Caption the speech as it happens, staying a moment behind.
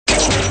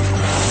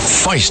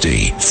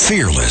Feisty,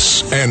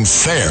 fearless, and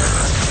fair.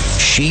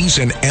 She's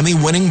an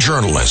Emmy-winning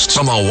journalist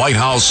from the White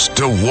House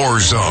to war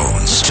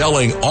zones,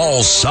 telling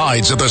all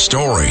sides of the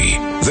story.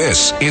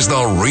 This is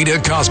the Rita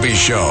Cosby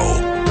Show.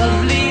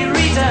 Lovely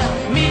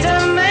Rita, meet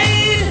a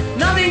maid.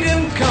 Nothing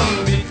can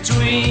come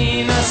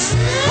between us.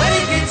 When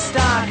it gets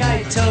dark,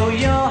 I tow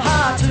your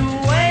heart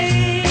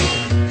away.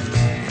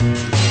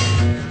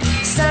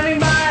 Standing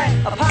by.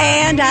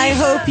 And I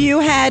hope you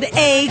had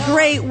a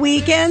great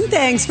weekend.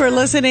 Thanks for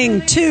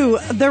listening to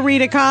the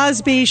Rita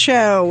Cosby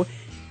Show.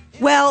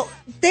 Well,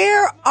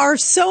 there are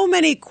so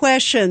many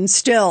questions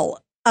still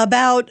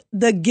about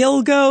the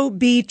Gilgo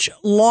Beach,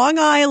 Long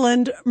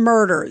Island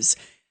murders.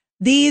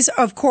 These,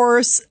 of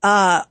course,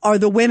 are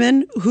the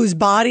women whose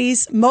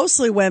bodies,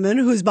 mostly women,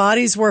 whose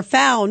bodies were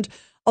found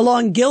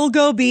along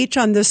Gilgo Beach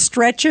on the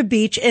stretch of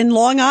beach in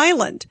Long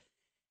Island.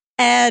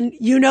 And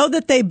you know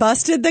that they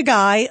busted the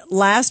guy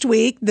last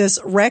week, this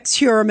Rex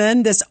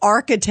Heuermann, this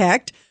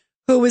architect,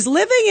 who was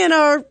living in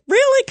a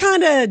really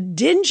kind of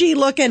dingy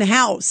looking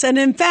house. And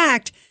in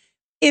fact,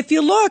 if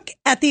you look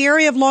at the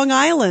area of Long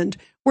Island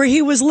where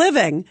he was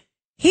living,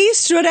 he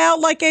stood out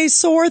like a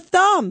sore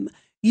thumb.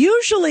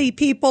 Usually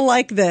people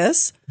like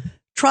this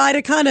try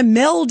to kind of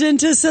meld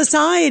into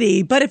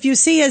society. But if you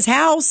see his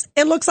house,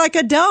 it looks like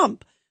a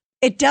dump.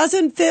 It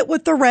doesn't fit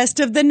with the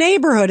rest of the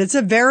neighborhood. It's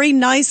a very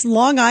nice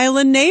Long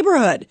Island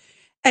neighborhood.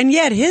 And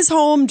yet his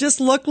home just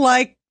looked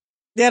like,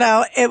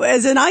 it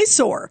was an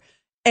eyesore.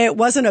 It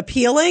wasn't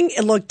appealing.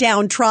 It looked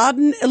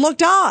downtrodden. It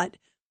looked odd.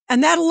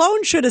 And that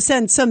alone should have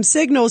sent some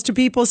signals to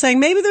people saying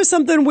maybe there's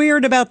something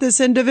weird about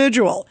this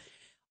individual.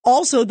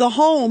 Also, the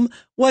home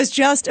was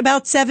just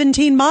about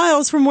 17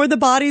 miles from where the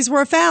bodies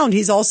were found.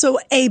 He's also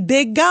a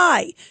big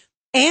guy.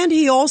 And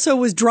he also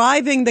was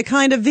driving the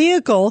kind of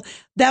vehicle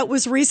that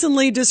was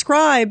recently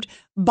described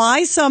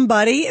by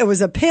somebody. It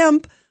was a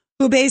pimp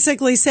who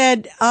basically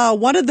said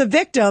one of the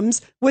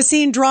victims was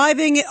seen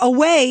driving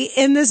away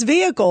in this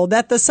vehicle,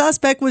 that the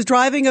suspect was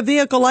driving a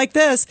vehicle like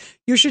this.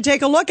 You should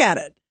take a look at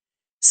it.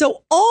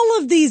 So all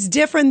of these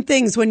different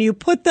things, when you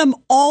put them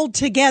all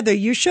together,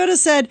 you should have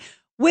said,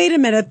 wait a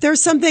minute,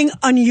 there's something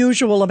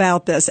unusual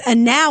about this.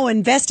 And now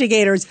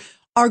investigators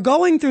are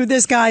going through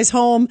this guy's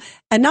home,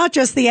 and not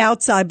just the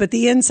outside, but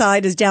the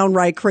inside is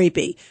downright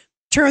creepy.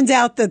 Turns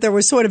out that there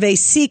was sort of a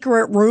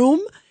secret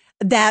room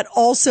that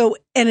also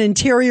an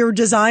interior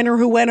designer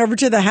who went over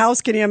to the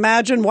house. Can you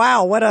imagine?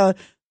 Wow, what a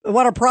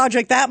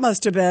project that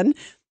must have been.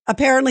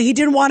 Apparently he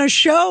didn't want to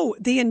show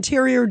the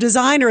interior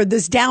designer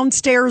this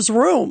downstairs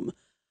room.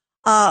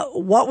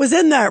 What was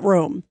in that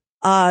room?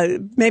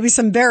 Maybe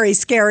some very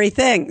scary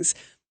things.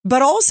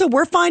 But also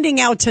we're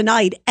finding out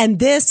tonight, and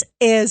this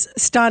is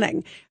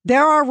stunning.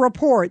 There are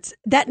reports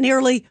that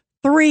nearly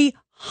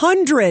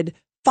 300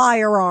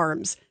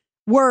 firearms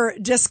were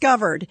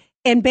discovered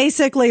in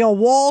basically a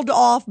walled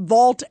off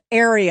vault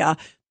area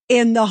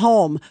in the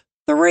home.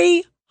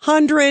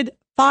 300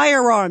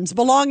 firearms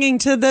belonging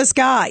to this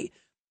guy.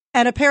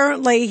 And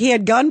apparently he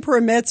had gun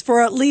permits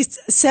for at least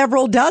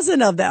several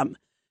dozen of them.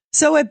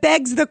 So it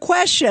begs the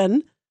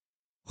question,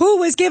 who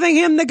was giving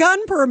him the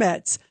gun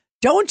permits?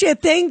 Don't you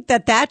think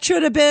that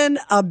should have been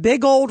a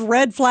big old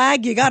red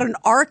flag? You got an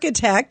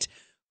architect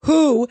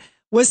who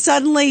was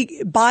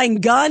suddenly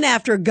buying gun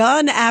after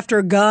gun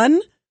after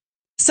gun.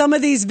 Some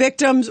of these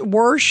victims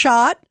were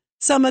shot.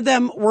 Some of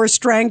them were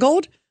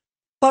strangled.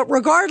 But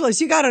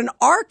regardless, you got an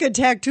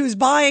architect who's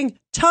buying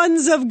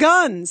tons of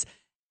guns,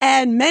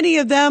 and many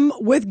of them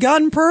with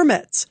gun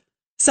permits.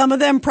 Some of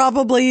them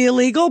probably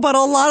illegal, but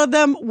a lot of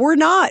them were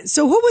not.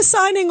 So who was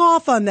signing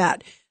off on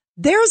that?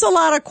 There's a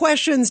lot of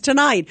questions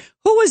tonight.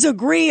 Who is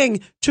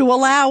agreeing to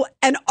allow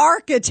an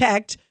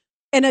architect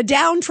in a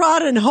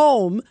downtrodden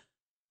home,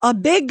 a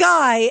big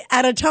guy,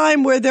 at a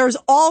time where there's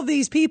all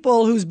these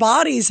people whose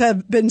bodies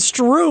have been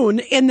strewn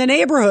in the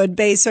neighborhood,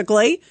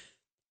 basically,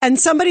 and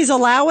somebody's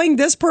allowing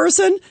this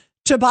person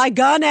to buy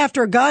gun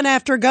after gun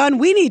after gun?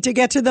 We need to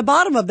get to the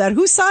bottom of that.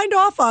 Who signed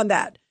off on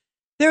that?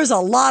 There's a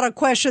lot of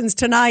questions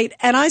tonight,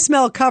 and I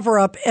smell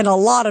cover-up in a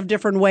lot of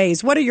different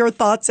ways. What are your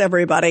thoughts,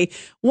 everybody?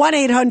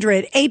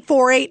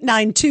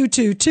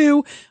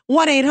 1-800-848-9222,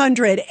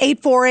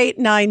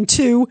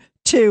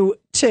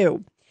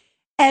 1-800-848-9222.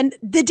 And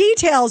the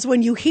details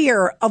when you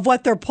hear of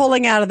what they're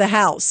pulling out of the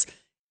house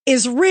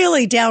is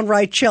really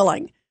downright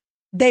chilling.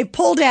 They've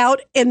pulled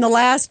out in the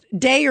last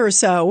day or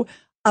so,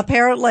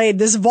 apparently,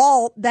 this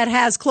vault that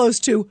has close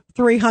to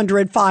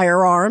 300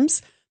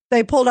 firearms.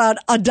 They pulled out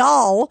a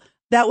doll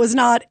that was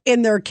not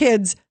in their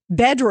kid's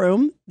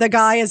bedroom. The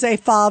guy is a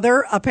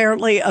father,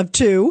 apparently of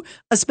two,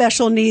 a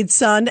special needs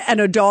son and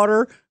a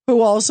daughter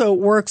who also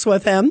works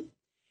with him.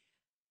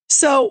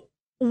 So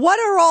what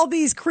are all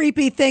these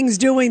creepy things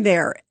doing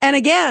there? And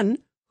again,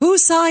 who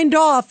signed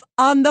off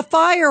on the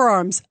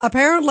firearms?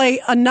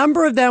 Apparently, a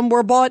number of them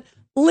were bought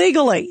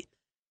legally.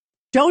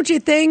 Don't you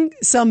think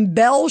some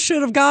bell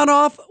should have gone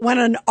off when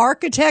an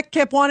architect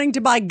kept wanting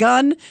to buy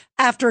gun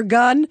after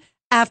gun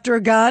after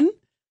gun?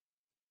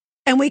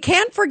 And we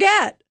can't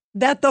forget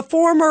that the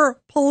former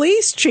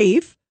police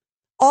chief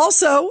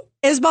also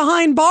is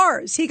behind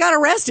bars. He got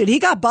arrested. He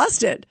got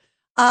busted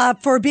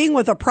for being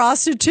with a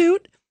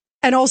prostitute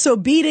and also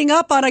beating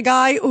up on a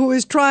guy who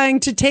was trying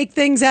to take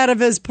things out of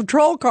his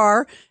patrol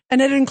car.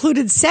 And it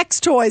included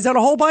sex toys and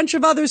a whole bunch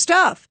of other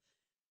stuff.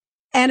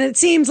 And it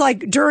seems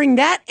like during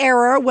that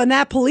era, when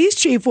that police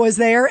chief was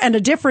there and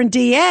a different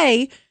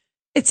DA,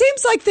 it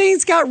seems like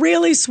things got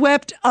really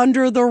swept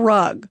under the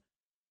rug.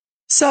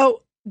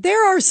 So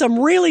there are some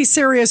really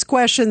serious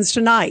questions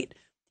tonight.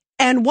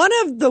 And one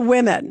of the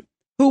women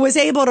who was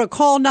able to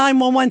call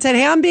 911 said,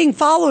 hey, I'm being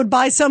followed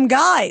by some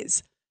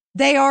guys.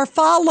 They are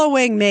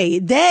following me.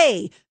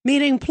 They,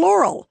 meaning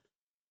plural.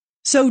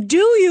 So do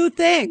you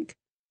think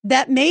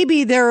that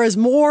maybe there is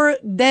more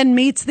than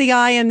meets the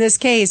eye in this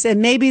case,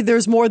 and maybe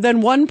there's more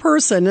than one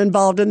person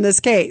involved in this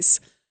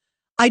case?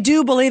 I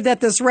do believe that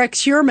this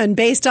Rex Heuermann,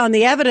 based on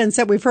the evidence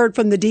that we've heard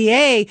from the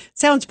DA,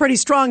 sounds pretty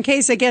strong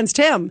case against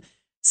him.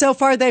 So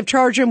far, they've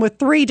charged him with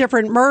 3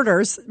 different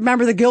murders.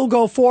 Remember, the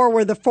Gilgo 4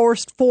 were the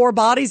first 4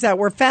 bodies that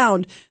were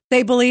found.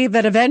 They believe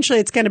that eventually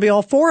it's going to be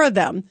all 4 of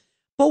them.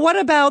 But what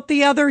about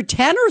the other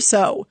 10 or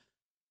so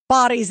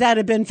bodies that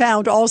have been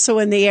found also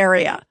in the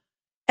area?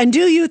 And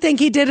do you think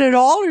he did it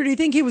all, or do you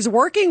think he was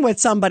working with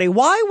somebody?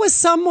 Why was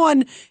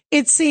someone,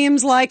 it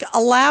seems like,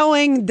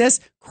 allowing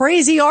this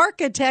crazy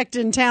architect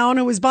in town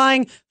who was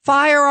buying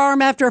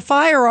firearm after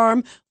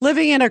firearm,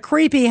 living in a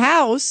creepy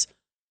house,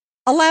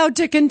 allowed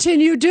to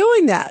continue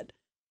doing that?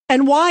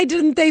 And why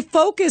didn't they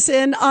focus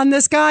in on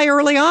this guy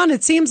early on?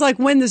 It seems like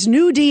when this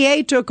new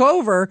DA took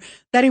over,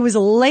 that he was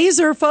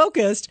laser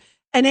focused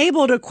and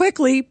able to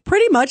quickly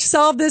pretty much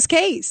solve this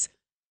case.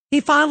 He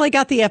finally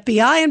got the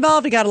FBI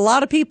involved. He got a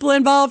lot of people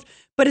involved.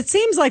 But it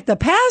seems like the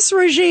past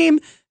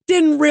regime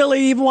didn't really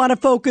even want to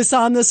focus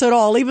on this at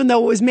all, even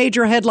though it was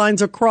major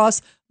headlines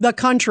across the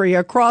country,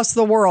 across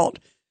the world.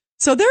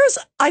 So there's,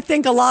 I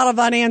think, a lot of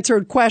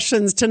unanswered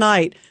questions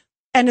tonight.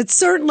 And it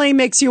certainly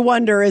makes you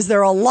wonder, is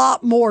there a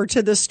lot more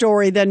to the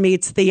story than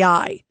meets the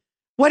eye?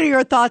 What are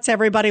your thoughts,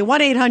 everybody?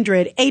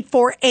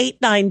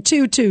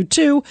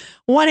 1-800-848-9222.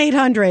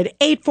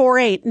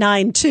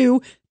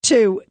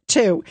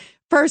 1-800-848-9222.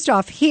 First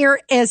off, here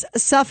is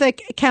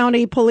Suffolk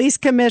County Police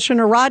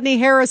Commissioner Rodney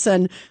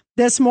Harrison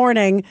this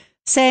morning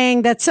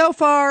saying that so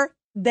far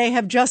they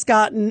have just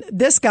gotten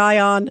this guy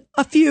on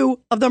a few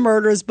of the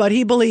murders, but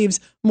he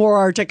believes more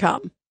are to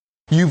come.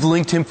 You've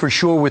linked him for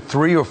sure with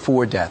 3 or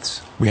 4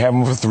 deaths. We have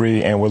him for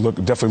 3, and we're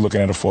definitely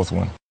looking at a 4th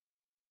one.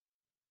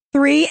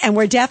 3, and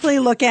we're definitely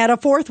looking at a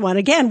 4th one.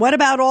 Again, what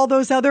about all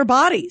those other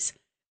bodies?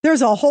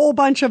 There's a whole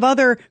bunch of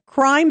other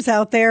crimes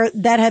out there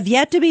that have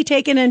yet to be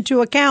taken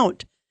into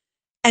account.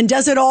 And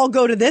does it all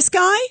go to this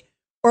guy?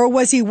 Or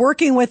was he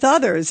working with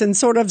others in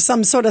sort of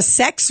some sort of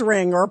sex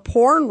ring or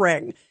porn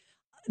ring?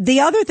 The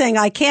other thing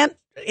I can't,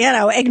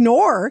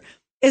 ignore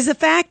is the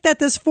fact that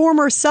this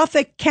former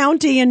Suffolk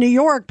County in New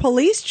York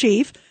police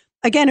chief,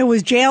 again, who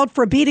was jailed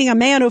for beating a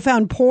man who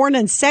found porn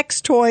and sex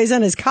toys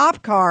in his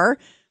cop car,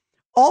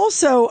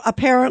 also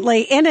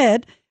apparently in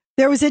it,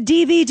 there was a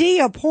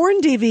DVD, a porn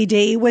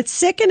DVD with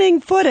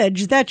sickening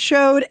footage that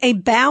showed a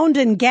bound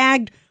and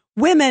gagged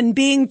women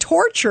being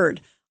tortured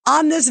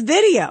on this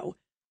video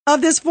of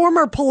this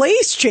former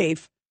police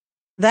chief.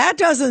 That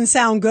doesn't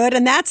sound good.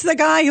 And that's the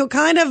guy who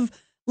kind of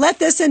let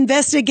this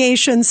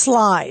investigation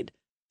slide.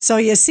 So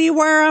you see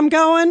where I'm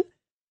going?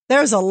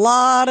 There's a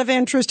lot of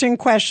interesting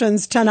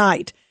questions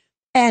tonight.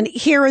 And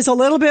here is a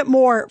little bit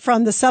more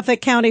from the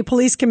Suffolk County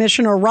Police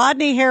Commissioner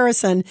Rodney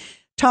Harrison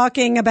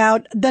talking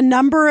about the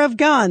number of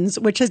guns,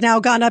 which has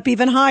now gone up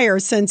even higher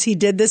since he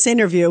did this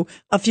interview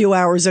a few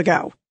hours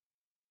ago.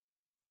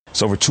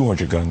 It's over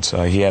 200 guns.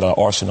 He had an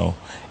arsenal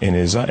in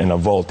a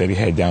vault that he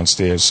had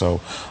downstairs. So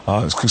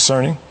it's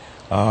concerning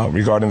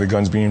regarding the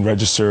guns being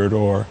registered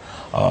or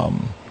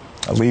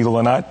illegal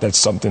or not. That's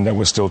something that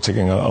we're still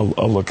taking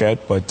a look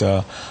at. But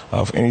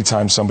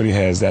anytime somebody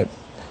has that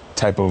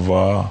type of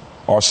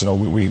arsenal,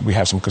 we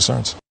have some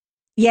concerns.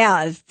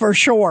 Yeah, for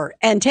sure.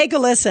 And take a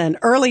listen.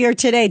 Earlier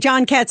today,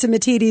 John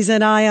Catsimatidis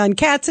and I on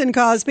Cats and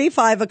Cosby,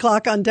 5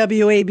 o'clock on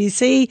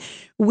WABC,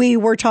 we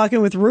were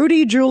talking with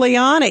Rudy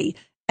Giuliani.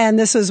 And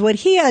this is what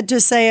he had to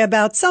say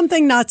about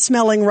something not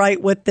smelling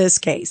right with this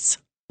case.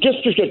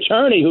 District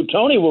attorney, who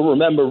Tony will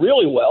remember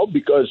really well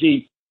because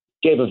he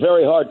gave a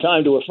very hard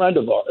time to a friend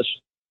of ours,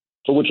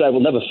 for which I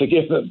will never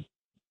forgive him,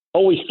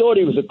 always thought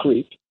he was a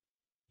creep.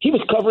 He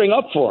was covering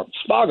up for him,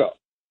 Spago.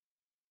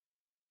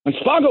 And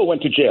Spago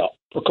went to jail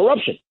for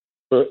corruption,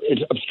 for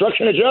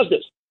obstruction of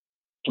justice,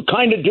 for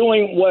kind of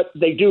doing what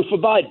they do for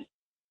Biden.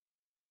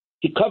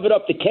 He covered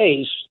up the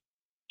case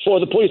for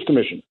the police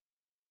commission,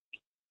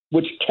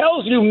 which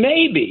tells you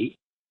maybe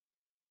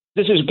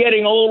this is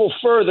getting a little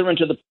further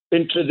into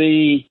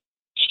the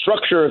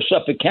structure of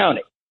Suffolk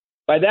County.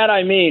 By that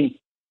I mean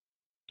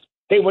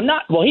they were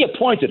not, well, he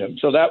appointed him,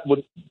 so that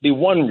would be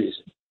one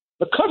reason.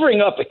 But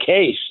covering up a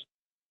case,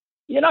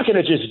 you're not going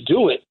to just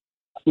do it.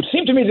 It would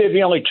seem to me there'd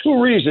be only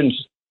 2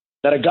 reasons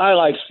that a guy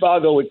like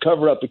Spago would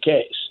cover up a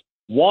case.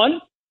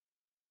 1,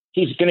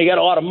 he's going to get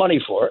a lot of money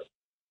for it.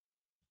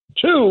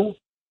 2,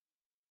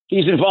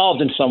 he's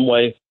involved in some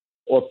way,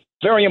 or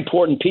very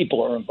important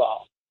people are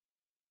involved.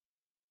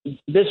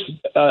 this,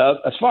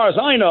 as far as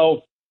I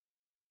know,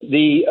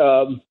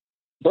 the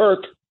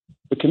Burke,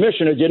 the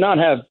commissioner, did not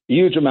have a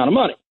huge amount of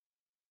money.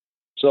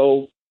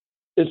 So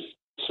if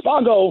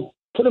Spago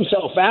put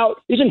himself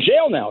out, he's in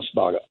jail now,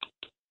 Spago.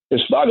 If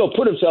Spago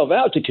put himself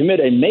out to commit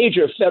a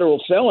major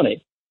federal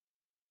felony,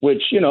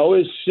 which,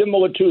 is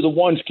similar to the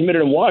ones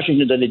committed in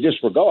Washington that they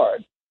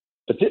disregard,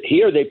 but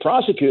here they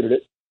prosecuted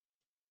it,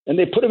 and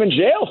they put him in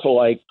jail for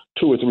like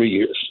 2 or 3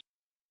 years.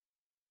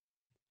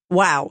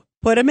 Wow.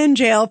 Put him in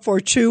jail for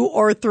 2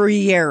 or 3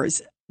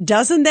 years.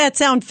 Doesn't that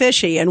sound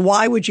fishy? And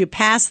why would you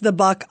pass the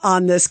buck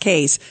on this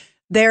case?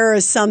 There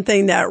is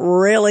something that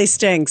really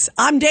stinks.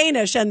 I'm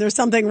Danish, and there's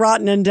something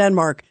rotten in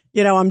Denmark.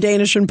 I'm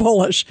Danish and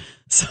Polish.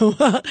 So,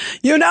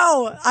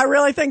 I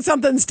really think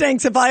something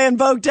stinks if I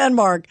invoke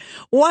Denmark.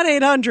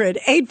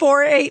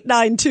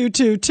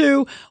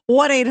 1-800-848-9222.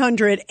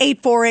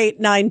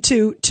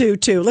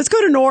 1-800-848-9222. Let's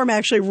go to Norm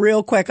actually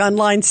real quick on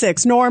line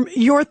 6. Norm,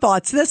 your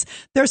thoughts.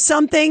 There's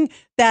something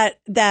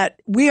that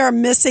we are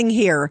missing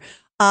here.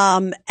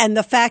 And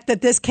the fact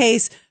that this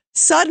case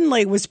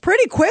suddenly was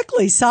pretty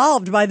quickly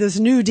solved by this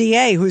new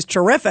DA, who's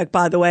terrific,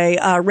 by the way,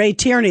 Ray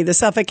Tierney, the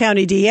Suffolk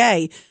County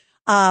DA.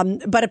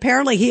 But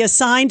apparently he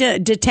assigned a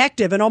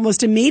detective, and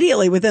almost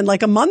immediately, within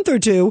like a month or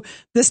two,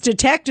 this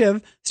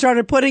detective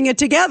started putting it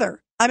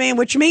together.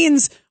 Which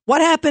means what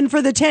happened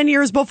for the 10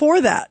 years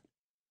before that?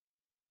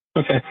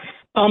 Okay.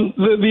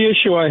 The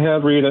issue I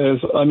have, Rita, is,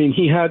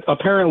 he had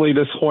apparently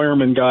this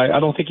Hoyerman guy. I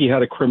don't think he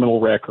had a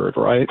criminal record,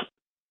 right?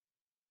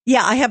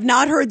 Yeah, I have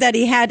not heard that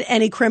he had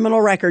any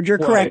criminal record. You're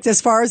correct.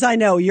 As far as I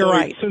know, you're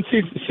right. Since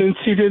he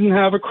didn't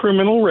have a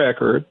criminal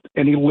record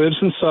and he lives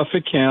in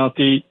Suffolk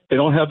County, they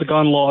don't have the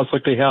gun laws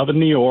like they have in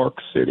New York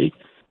City.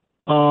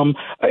 I'm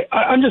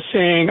just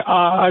saying,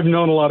 I've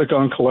known a lot of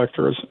gun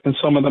collectors, and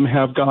some of them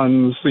have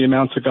guns, the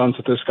amounts of guns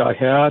that this guy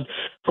had.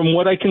 From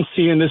what I can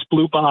see in this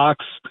blue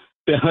box,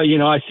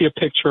 I see a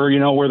picture,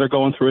 where they're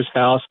going through his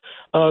house.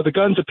 The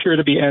guns appear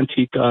to be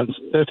antique guns.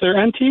 If they're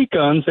antique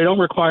guns, they don't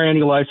require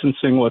any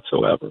licensing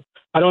whatsoever.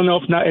 I don't know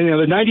if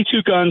the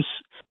 92 guns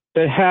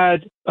that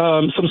had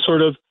some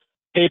sort of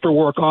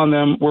paperwork on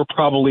them were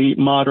probably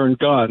modern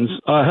guns.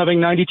 Having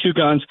 92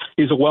 guns,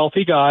 he's a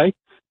wealthy guy.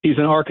 He's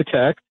an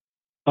architect.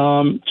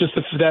 Just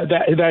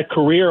that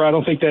career, I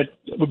don't think that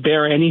would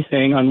bear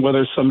anything on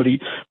whether somebody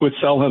would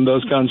sell him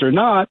those guns or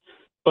not.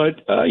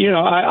 But, I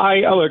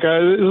look,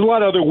 there's a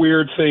lot of other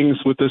weird things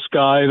with this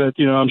guy that,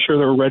 I'm sure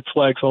there were red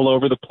flags all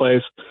over the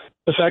place.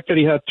 The fact that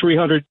he had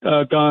 300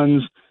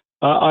 guns,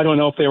 I don't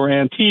know if they were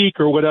antique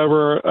or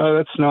whatever.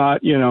 That's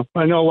not,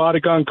 I know a lot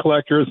of gun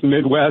collectors in the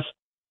Midwest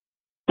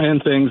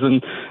and things,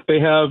 and they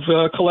have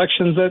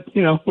collections that,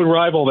 would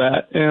rival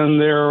that. And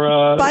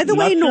they're by the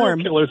way,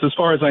 Norm, killers as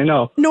far as I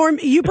know. Norm,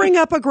 you bring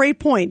up a great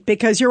point,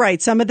 because you're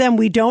right. Some of them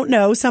we don't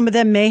know. Some of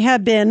them may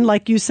have been,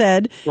 like you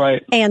said,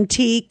 right,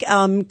 antique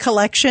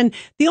collection.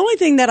 The only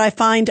thing that I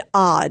find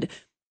odd,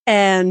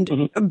 and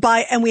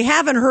we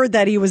haven't heard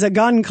that he was a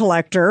gun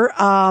collector,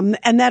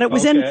 and that it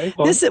was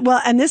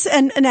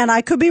and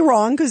I could be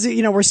wrong, because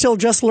we're still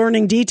just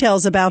learning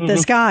details about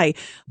this guy.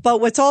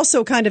 But what's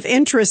also kind of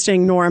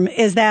interesting, Norm,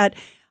 is that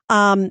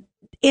in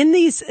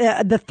these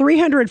the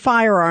 300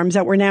 firearms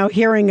that we're now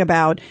hearing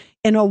about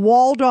in a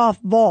walled off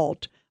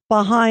vault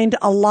behind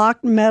a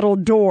locked metal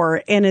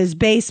door in his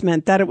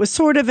basement, that it was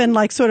sort of in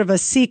like sort of a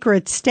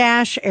secret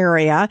stash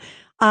area.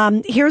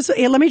 Let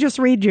me just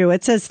read you.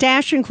 It says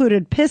stash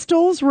included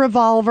pistols,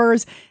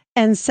 revolvers,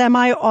 and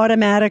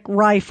semi-automatic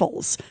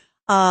rifles.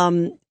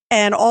 And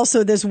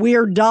also this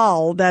weird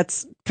doll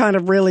that's kind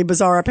of really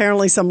bizarre.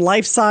 Apparently some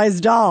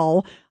life-size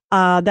doll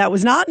that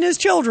was not in his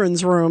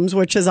children's rooms,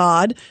 which is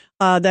odd,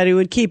 that he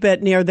would keep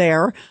it near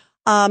there.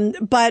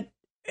 But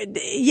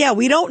yeah,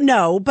 we don't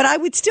know. But I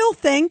would still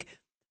think,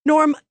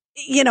 Norm,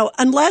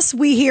 unless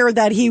we hear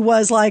that he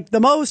was like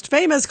the most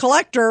famous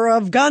collector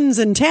of guns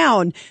in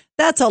town,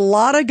 that's a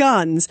lot of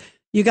guns.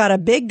 You got a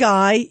big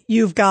guy.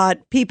 You've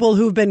got people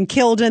who've been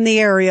killed in the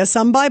area,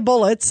 some by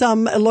bullets,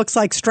 some it looks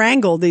like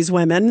strangled, these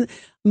women.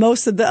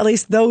 Most of at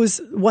least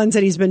those ones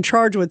that he's been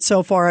charged with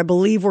so far, I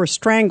believe, were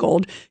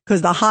strangled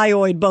because the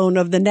hyoid bone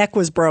of the neck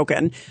was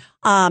broken.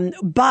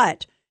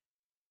 But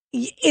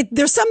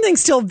there's something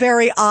still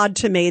very odd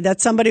to me that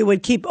somebody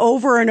would keep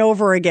over and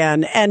over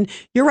again. And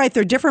you're right.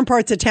 There are different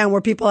parts of town where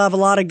people have a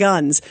lot of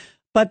guns.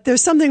 But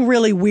there's something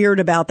really weird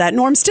about that.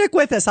 Norm, stick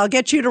with us. I'll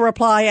get you to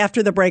reply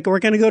after the break. We're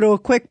going to go to a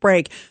quick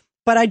break.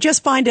 But I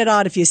just find it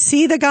odd. If you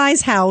see the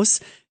guy's house,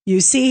 you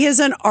see he's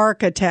an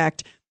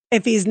architect.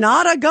 If he's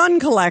not a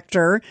gun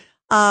collector,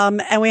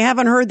 and we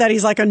haven't heard that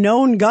he's like a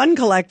known gun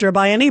collector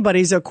by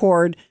anybody's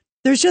accord,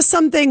 there's just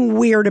something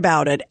weird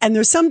about it. And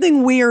there's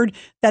something weird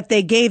that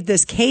they gave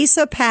this case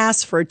a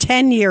pass for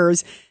 10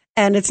 years.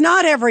 And it's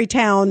not every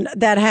town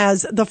that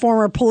has the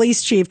former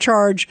police chief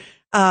charged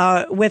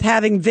with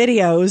having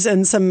videos,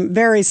 and some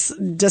very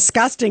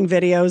disgusting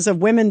videos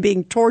of women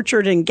being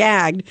tortured and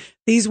gagged.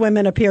 These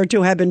women appear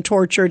to have been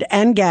tortured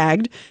and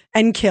gagged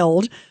and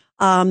killed.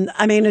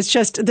 It's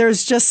just,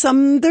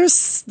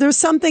 there's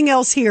something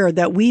else here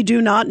that we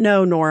do not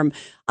know, Norm.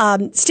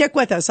 Stick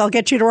with us. I'll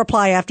get you to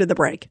reply after the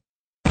break.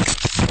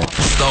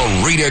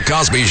 The Rita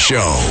Cosby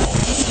Show.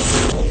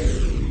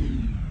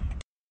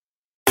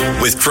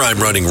 With crime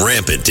running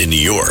rampant in New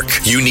York,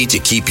 you need to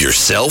keep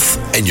yourself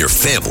and your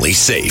family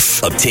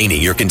safe.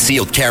 Obtaining your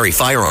concealed carry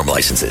firearm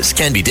licenses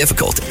can be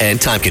difficult and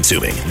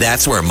time-consuming.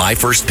 That's where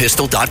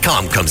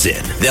MyFirstPistol.com comes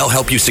in. They'll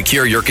help you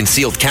secure your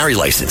concealed carry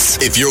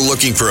license. If you're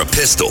looking for a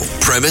pistol,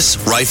 premise,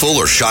 rifle,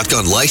 or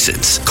shotgun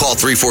license, call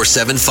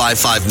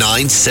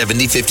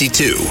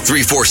 347-559-7052.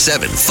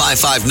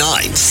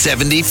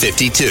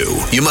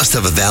 347-559-7052. You must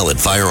have a valid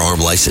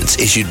firearm license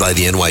issued by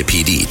the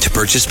NYPD to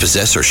purchase,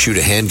 possess, or shoot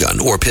a handgun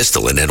or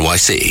pistol in NYC.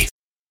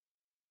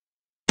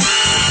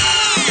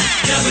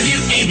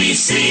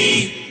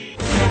 WABC.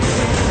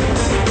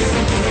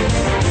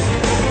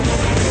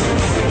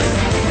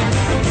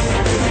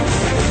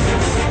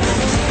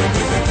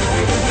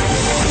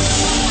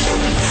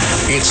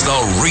 It's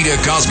the Rita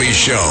Cosby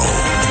Show.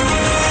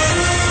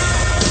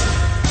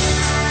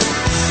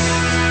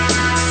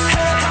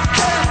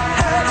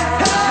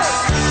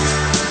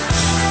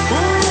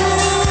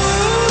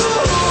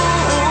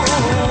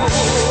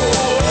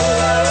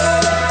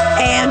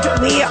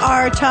 We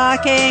are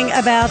talking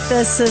about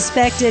the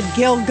suspected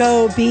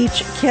Gilgo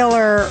Beach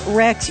killer,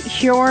 Rex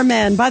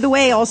Heuermann. By the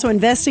way, also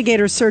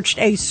investigators searched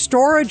a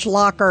storage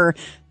locker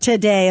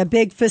today, a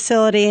big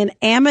facility in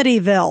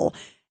Amityville,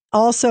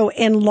 also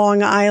in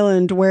Long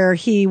Island, where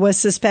he was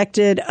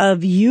suspected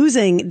of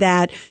using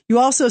that. You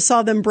also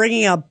saw them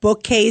bringing up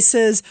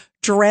bookcases,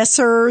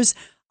 dressers,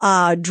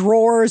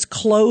 drawers,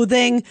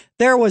 clothing.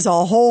 There was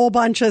a whole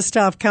bunch of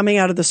stuff coming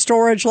out of the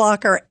storage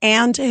locker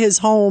and his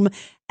home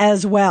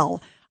as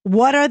well.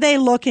 What are they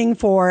looking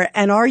for?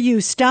 And are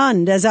you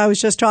stunned, as I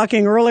was just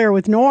talking earlier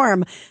with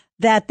Norm,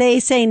 that they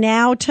say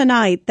now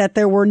tonight that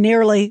there were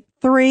nearly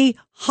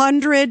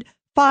 300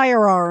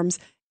 firearms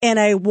in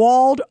a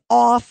walled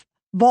off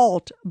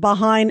vault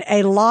behind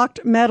a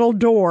locked metal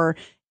door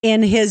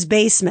in his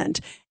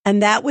basement.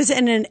 And that was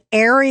in an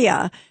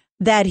area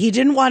that he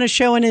didn't want to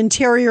show an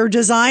interior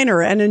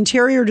designer. An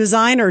interior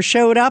designer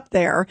showed up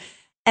there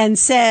and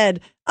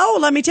said, "Oh,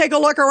 let me take a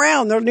look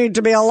around. There'll need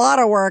to be a lot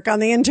of work on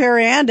the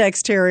interior and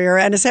exterior."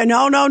 And I said,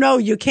 no,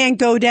 you can't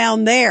go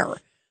down there.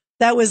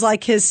 That was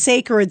like his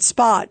sacred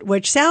spot,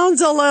 which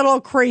sounds a little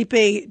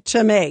creepy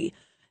to me.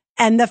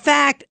 And the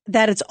fact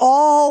that it's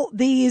all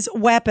these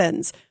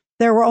weapons,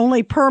 there were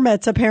only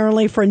permits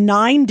apparently for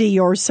 90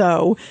 or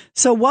so.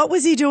 So what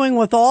was he doing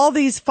with all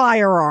these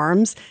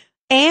firearms?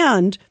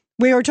 And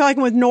we were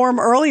talking with Norm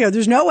earlier.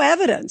 There's no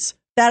evidence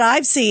that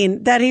I've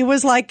seen that he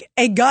was like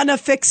a gun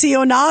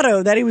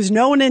aficionado, that he was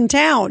known in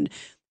town.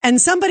 And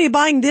somebody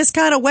buying this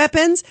kind of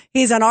weapons,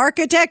 he's an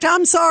architect.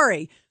 I'm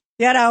sorry.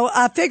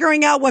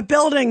 Figuring out what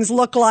buildings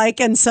look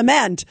like and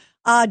cement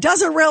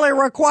doesn't really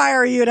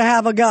require you to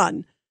have a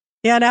gun,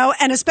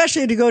 and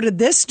especially to go to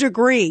this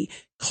degree.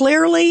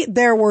 Clearly,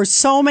 there were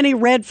so many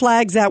red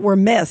flags that were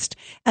missed.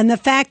 And the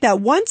fact that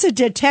once a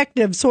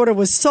detective sort of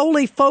was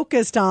solely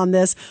focused on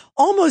this,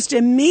 almost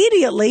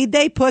immediately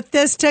they put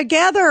this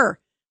together.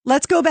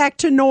 Let's go back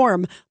to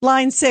Norm,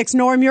 line 6.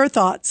 Norm, your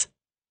thoughts?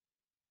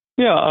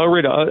 Yeah,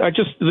 Rita, I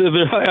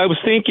was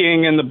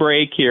thinking in the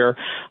break here.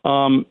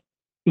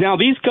 Now,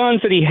 these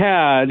guns that he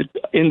had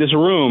in this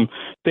room,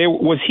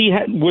 was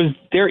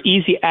there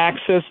easy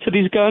access to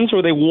these guns, or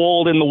were they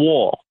walled in the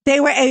wall?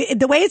 They were,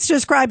 the way it's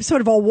described,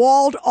 sort of a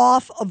walled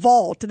off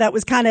vault that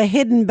was kind of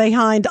hidden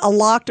behind a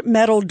locked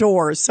metal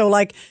door. So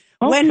like,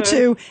 went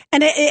to,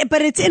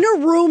 but it's in a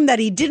room that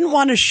he didn't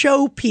want to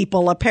show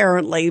people,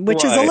 apparently,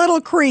 which is a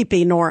little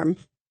creepy, Norm.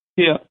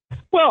 Yeah.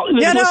 Well, you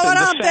know what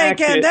I'm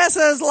thinking? This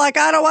is like,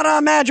 I don't want to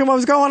imagine what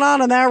was going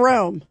on in that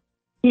room.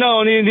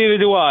 No, neither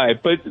do I.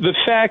 But the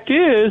fact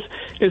is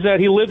that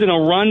he lived in a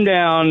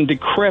rundown,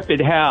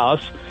 decrepit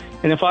house.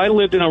 And if I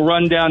lived in a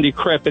rundown,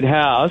 decrepit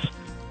house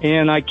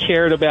and I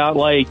cared about,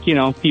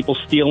 people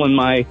stealing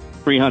my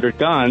 300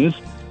 guns,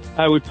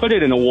 I would put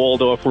it in a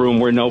walled-off room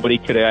where nobody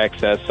could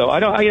access. So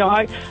I don't,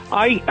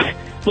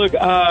 look.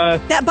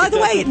 That, by the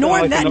way,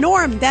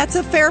 Norm, that's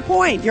a fair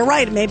point. You're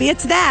right. Maybe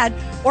it's that,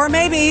 or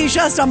maybe he's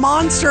just a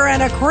monster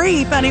and a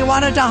creep, and he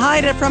wanted to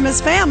hide it from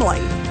his family.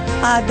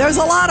 There's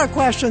a lot of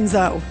questions,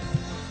 though.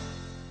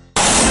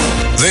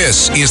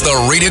 This is the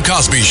Rita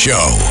Cosby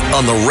Show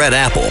on the Red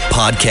Apple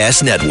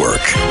Podcast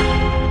Network.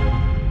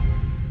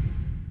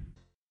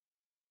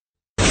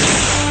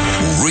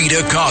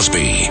 Rita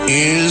Cosby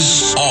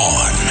is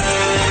on.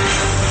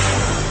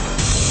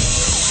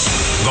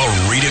 The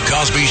Rita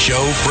Cosby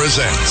Show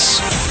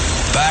presents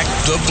Back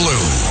the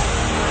Blue.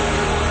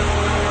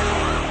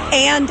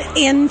 And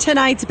in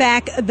tonight's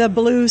Back the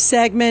Blue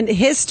segment,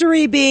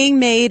 history being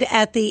made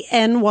at the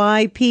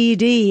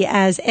NYPD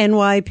as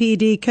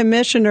NYPD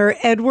Commissioner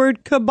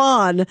Edward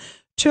Caban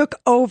took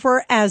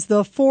over as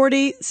the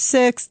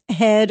 46th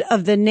head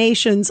of the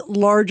nation's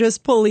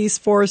largest police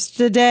force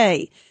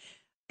today.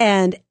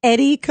 And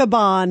Eddie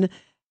Caban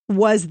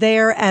was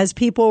there as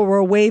people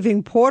were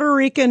waving Puerto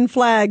Rican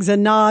flags, a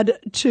nod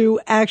to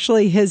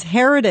actually his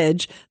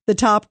heritage. The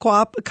top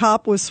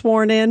cop was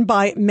sworn in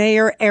by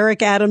Mayor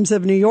Eric Adams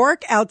of New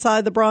York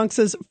outside the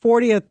Bronx's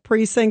 40th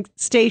Precinct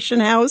Station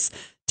House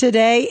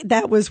today.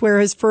 That was where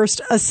his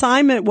first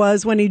assignment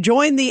was when he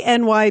joined the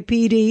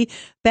NYPD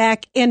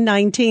back in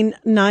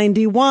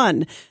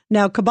 1991.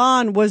 Now,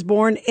 Caban was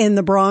born in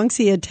the Bronx.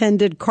 He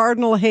attended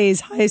Cardinal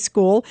Hayes High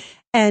School,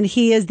 and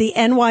he is the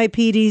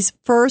NYPD's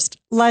first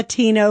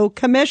Latino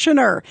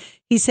commissioner.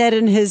 He said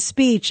in his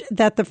speech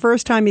that the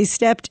first time he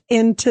stepped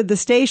into the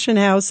station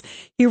house,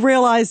 he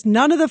realized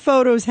none of the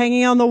photos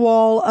hanging on the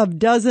wall of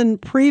dozen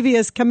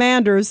previous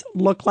commanders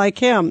looked like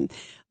him.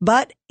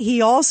 But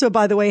he also,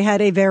 by the way,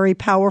 had a very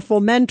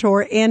powerful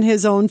mentor in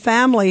his own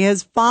family.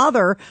 His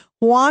father,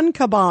 Juan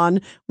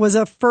Caban, was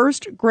a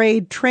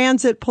first-grade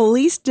transit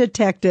police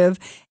detective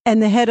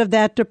and the head of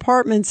that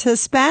department's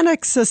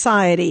Hispanic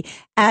Society,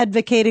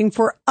 advocating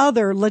for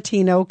other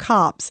Latino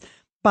cops.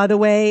 By the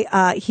way,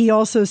 he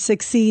also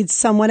succeeds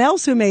someone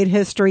else who made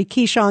history,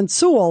 Keyshawn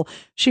Sewell.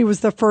 She was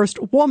the first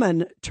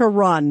woman to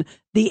run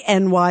the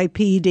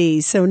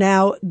NYPD. So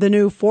now the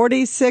new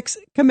 46th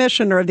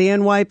commissioner of the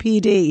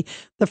NYPD,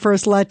 the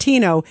first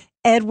Latino,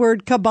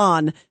 Edward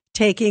Caban,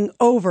 taking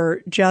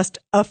over just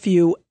a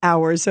few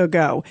hours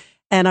ago.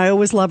 And I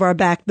always love our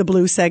Back the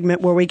Blue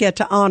segment where we get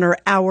to honor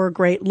our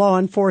great law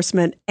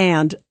enforcement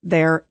and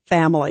their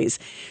families.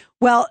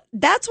 Well,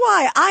 that's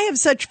why I have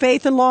such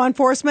faith in law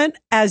enforcement,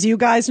 as you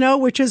guys know,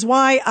 which is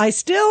why I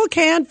still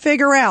can't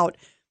figure out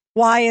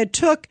why it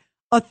took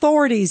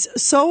authorities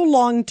so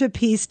long to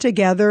piece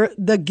together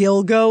the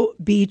Gilgo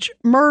Beach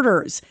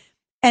murders.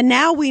 And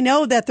now we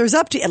know that there's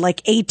up to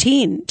like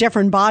 18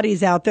 different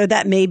bodies out there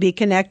that may be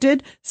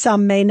connected.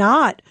 Some may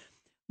not.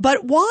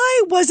 But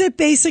why was it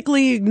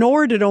basically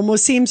ignored? It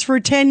almost seems for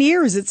 10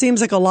 years. It seems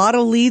like a lot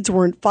of leads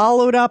weren't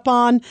followed up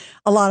on,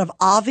 a lot of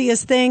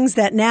obvious things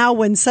that now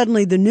when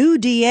suddenly the new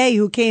DA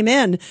who came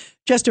in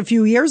just a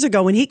few years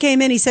ago, when he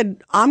came in, he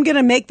said, I'm going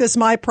to make this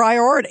my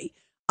priority.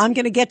 I'm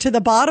going to get to the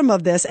bottom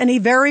of this. And he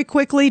very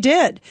quickly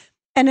did.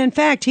 And in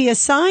fact, he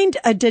assigned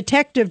a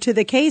detective to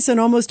the case, and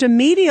almost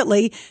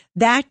immediately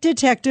that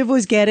detective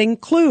was getting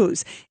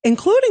clues,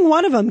 including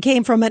one of them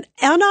came from an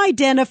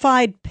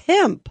unidentified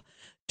pimp,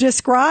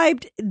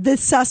 described the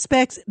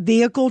suspect's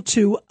vehicle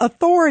to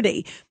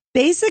authority,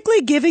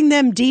 basically giving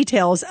them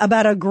details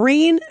about a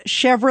green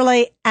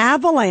Chevrolet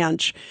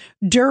Avalanche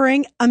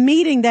during a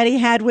meeting that he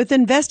had with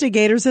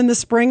investigators in the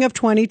spring of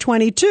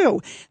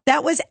 2022.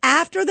 That was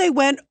after they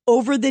went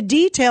over the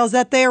details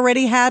that they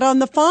already had on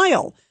the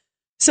file.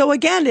 So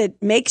again,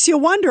 it makes you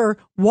wonder,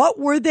 what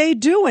were they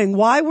doing?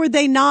 Why were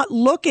they not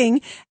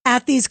looking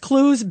at these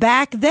clues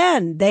back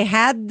then? They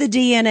had the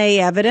DNA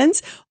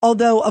evidence,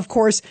 although, of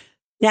course,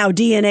 now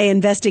DNA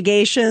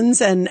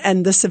investigations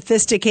and the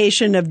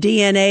sophistication of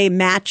DNA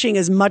matching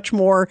is much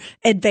more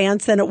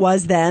advanced than it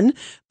was then.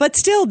 But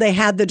still, they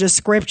had the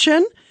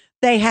description.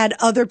 They had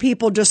other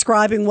people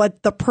describing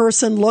what the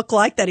person looked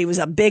like, that he was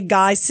a big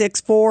guy,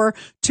 6'4",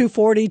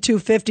 240,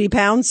 250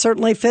 pounds.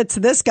 Certainly fits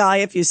this guy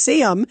if you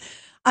see him.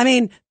 I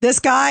mean, this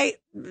guy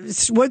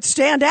would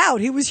stand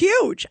out. He was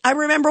huge. I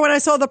remember when I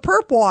saw the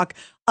perp walk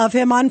of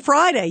him on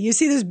Friday. You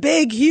see this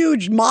big,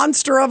 huge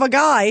monster of a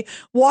guy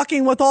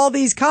walking with all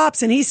these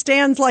cops, and he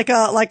stands like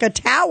a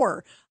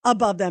tower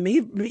above them.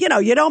 You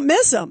don't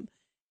miss him.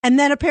 And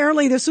then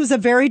apparently this was a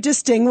very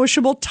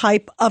distinguishable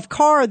type of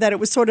car, that it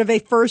was sort of a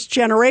first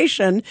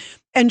generation.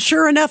 And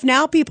sure enough,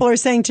 now people are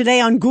saying today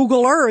on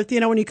Google Earth,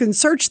 when you can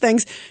search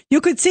things, you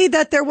could see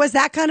that there was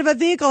that kind of a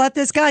vehicle at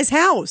this guy's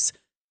house.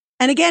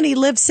 And again, he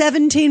lived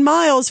 17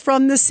 miles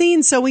from the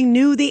scene, so he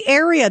knew the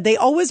area. They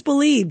always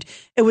believed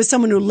it was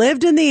someone who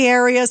lived in the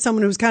area,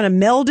 someone who was kind of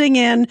melding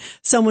in,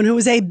 someone who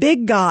was a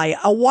big guy,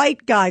 a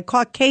white guy,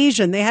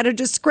 Caucasian. They had a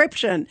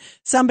description,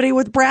 somebody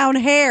with brown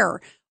hair.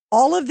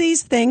 All of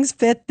these things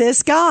fit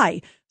this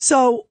guy.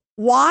 So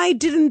why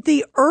didn't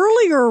the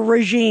earlier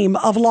regime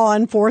of law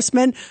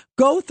enforcement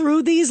go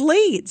through these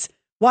leads?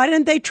 Why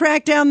didn't they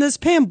track down this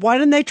pimp? Why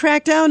didn't they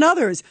track down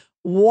others?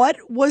 What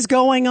was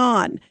going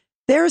on?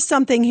 There's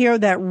something here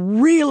that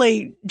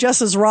really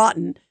just is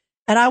rotten.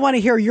 And I want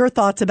to hear your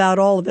thoughts about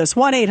all of this.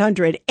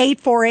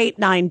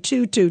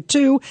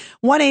 1-800-848-9222.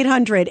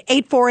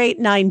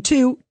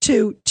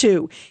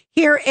 1-800-848-9222.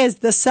 Here is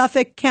the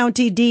Suffolk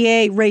County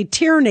DA, Ray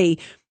Tierney,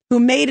 who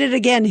made it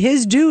again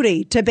his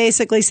duty to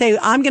basically say,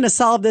 I'm going to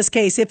solve this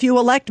case if you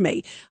elect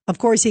me. Of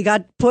course, he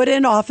got put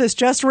in office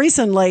just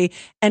recently,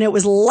 and it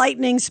was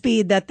lightning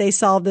speed that they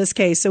solved this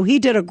case. So he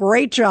did a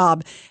great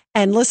job.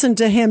 And listen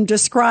to him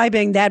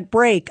describing that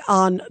break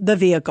on the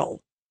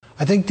vehicle.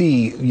 I think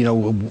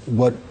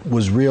what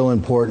was real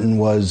important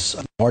was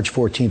March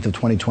 14th of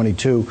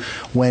 2022,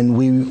 when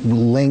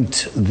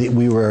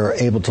we were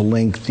able to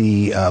link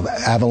the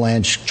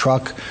Avalanche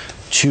truck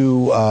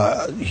to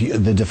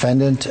the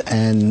defendant,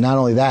 and not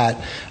only that,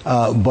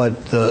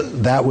 but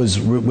that was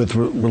with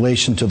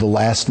relation to the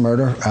last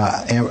murder,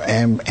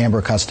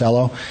 Amber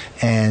Costello,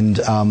 and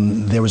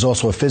there was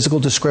also a physical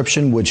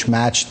description which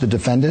matched the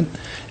defendant,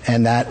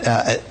 and that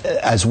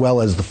as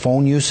well as the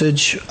phone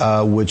usage,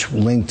 which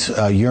linked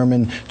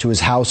Yerman to his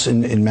house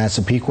in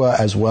Massapequa,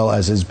 as well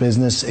as his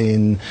business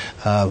in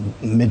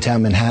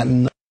Midtown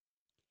Manhattan.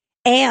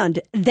 And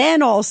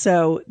then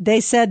also they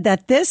said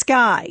that this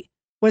guy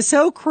was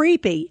so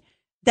creepy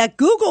that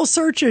Google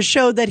searches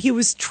showed that he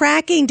was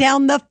tracking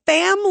down the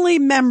family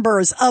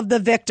members of the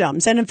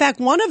victims. And in fact,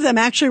 one of them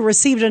actually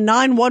received a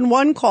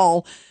 911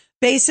 call,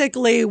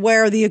 basically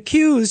where the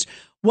accused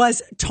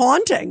was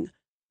taunting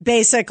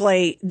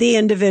basically the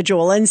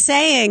individual and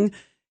saying,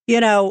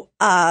 I'm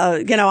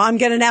going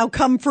to now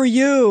come for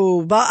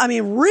you. But I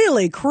mean,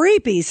 really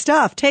creepy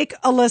stuff. Take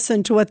a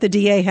listen to what the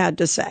DA had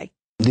to say.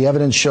 The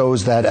evidence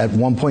shows that at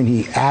one point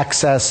he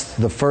accessed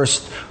the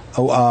first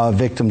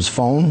victim's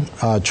phone,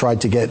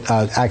 tried to get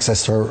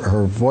access to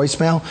her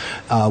voicemail.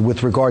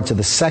 With regard to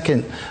the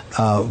second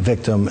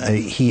victim,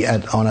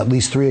 on at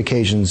least 3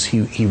 occasions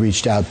he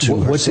reached out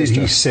to her sister. What did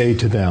he say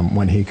to them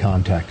when he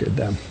contacted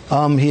them?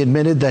 He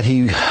admitted that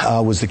he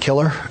was the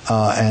killer,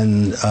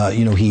 and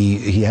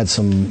he had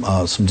some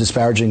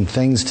disparaging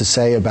things to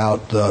say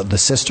about the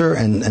sister,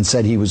 and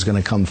said he was going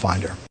to come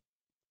find her.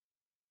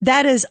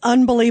 That is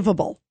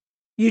unbelievable.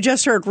 You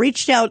just heard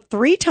reached out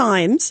 3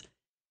 times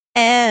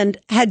and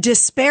had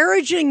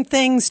disparaging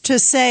things to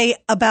say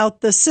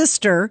about the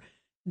sister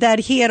that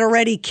he had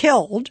already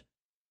killed,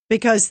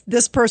 because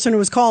this person who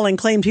was calling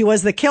claimed he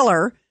was the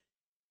killer,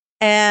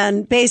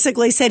 and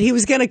basically said he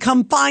was going to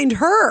come find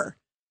her.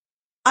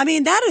 I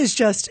mean,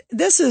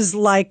 this is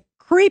like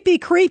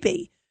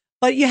creepy.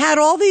 But you had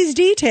all these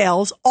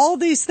details, all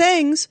these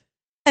things,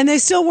 and they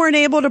still weren't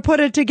able to put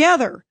it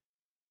together.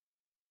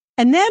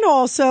 And then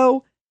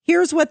also,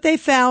 here's what they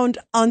found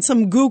on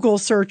some Google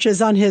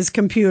searches on his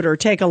computer.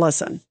 Take a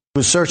listen. He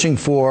was searching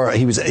for.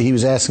 He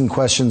was asking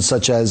questions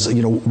such as,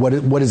 what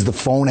is the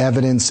phone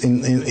evidence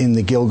in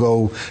the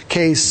Gilgo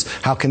case?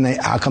 How come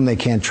they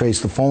can't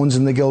trace the phones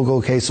in the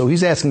Gilgo case? So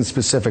he's asking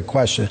specific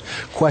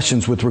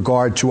questions with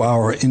regard to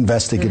our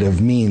investigative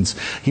means.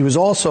 He was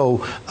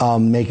also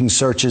making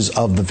searches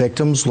of the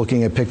victims,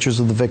 looking at pictures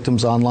of the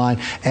victims online,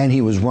 and he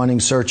was running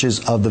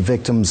searches of the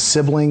victims'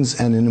 siblings,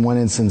 and in one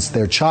instance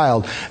their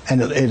child,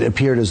 and it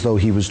appeared as though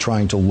he was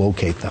trying to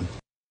locate them.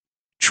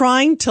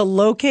 Trying to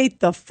locate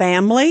the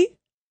family?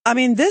 I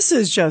mean, this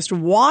is just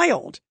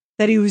wild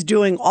that he was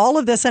doing all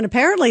of this. And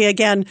apparently,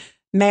 again,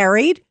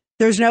 married.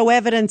 There's no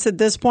evidence at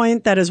this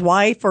point that his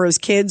wife or his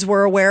kids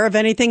were aware of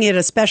anything. He had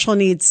a special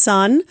needs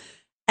son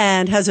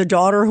and has a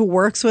daughter who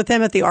works with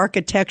him at the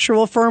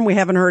architectural firm. I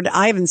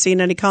haven't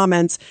seen any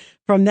comments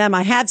from them.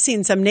 I have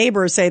seen some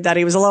neighbors say that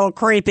he was a little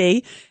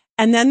creepy.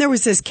 And then there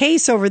was this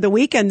case over the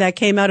weekend that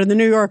came out in the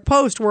New York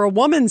Post where a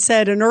woman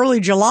said in early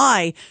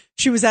July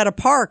she was at a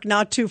park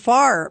not too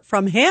far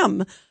from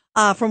him,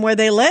 from where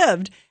they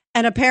lived.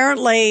 And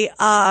apparently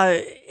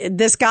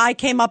this guy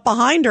came up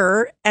behind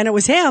her and it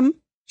was him.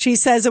 She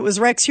says it was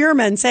Rex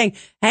Heuermann saying,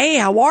 "Hey,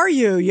 how are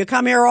you? You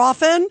come here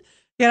often?"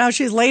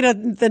 She's late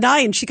at the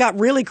night and she got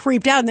really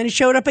creeped out. And then he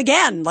showed up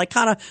again, like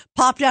kind of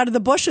popped out of the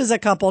bushes a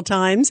couple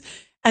times.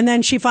 And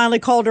then she finally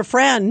called her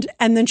friend.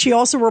 And then she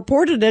also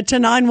reported it to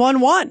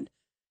 911.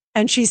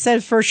 And she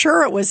said for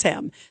sure it was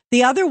him.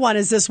 The other one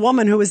is this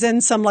woman who was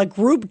in some like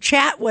group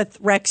chat with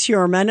Rex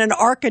Heuermann, an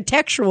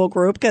architectural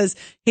group, because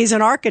he's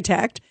an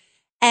architect.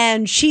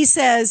 And she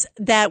says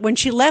that when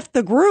she left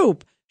the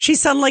group, she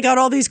suddenly got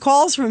all these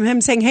calls from him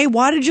saying, "Hey,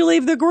 why did you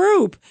leave the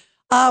group?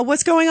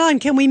 What's going on?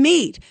 Can we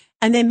meet?"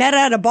 And they met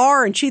at a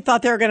bar and she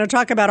thought they were going to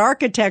talk about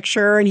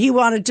architecture and he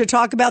wanted to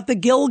talk about the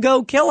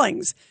Gilgo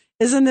killings.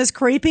 Isn't this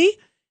creepy?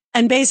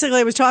 And basically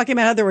it was talking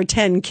about how there were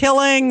 10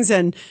 killings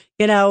and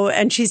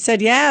she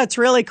said, "Yeah, it's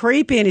really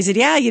creepy." And he said,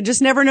 "Yeah, you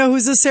just never know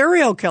who's a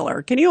serial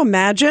killer." Can you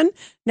imagine?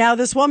 Now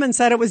this woman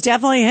said it was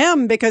definitely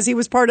him because he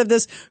was part of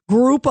this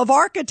group of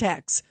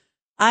architects.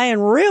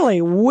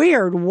 Really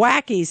weird,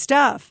 wacky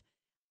stuff.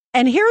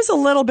 And here's a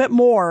little bit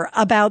more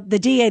about the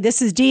DA.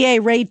 This is DA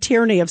Ray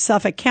Tierney of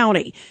Suffolk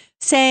County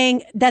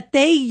saying that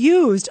they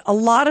used a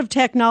lot of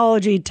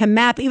technology to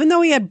map, even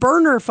though he had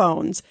burner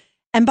phones.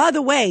 And by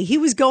the way, he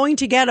was going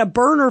to get a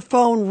burner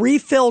phone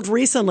refilled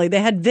recently.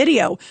 They had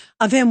video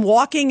of him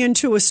walking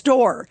into a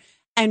store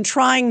and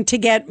trying to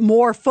get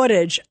more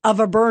footage of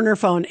a burner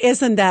phone.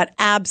 Isn't that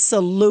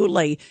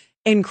absolutely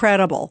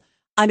incredible?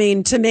 I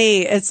mean, to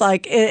me, it's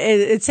like,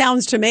 it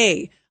sounds to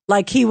me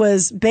like he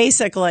was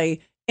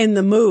basically in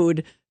the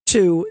mood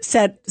to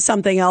set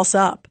something else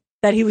up,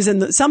 that he was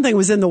something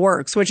was in the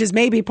works, which is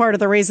maybe part of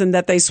the reason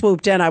that they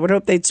swooped in. I would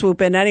hope they'd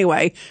swoop in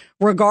anyway,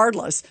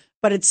 regardless.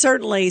 But it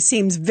certainly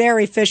seems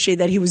very fishy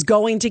that he was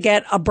going to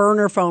get a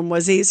burner phone,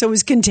 was he? So he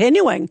was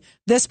continuing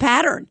this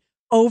pattern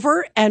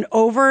over and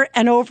over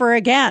and over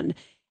again.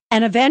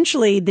 And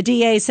eventually the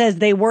DA says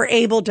they were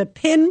able to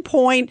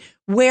pinpoint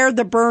where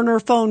the burner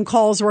phone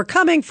calls were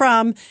coming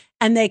from.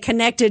 And they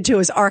connected to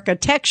his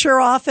architecture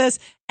office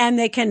and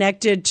they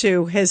connected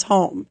to his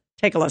home.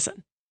 Take a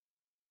listen.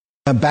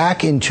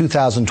 Back in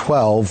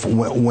 2012,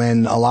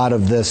 when a lot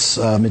of this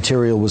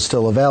material was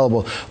still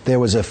available, there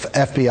was a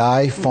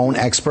FBI phone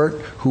expert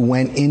who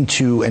went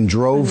into and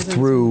drove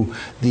through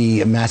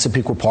the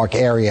Massapequa Park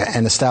area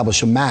and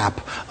established a map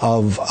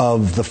of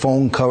the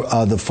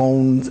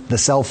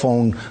cell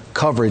phone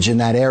coverage in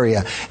that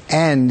area.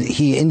 And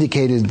he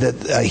indicated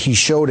that he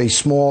showed a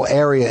small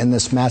area in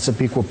this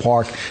Massapequa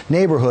Park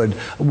neighborhood,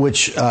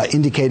 which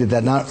indicated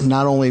that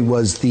not only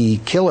was the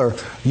killer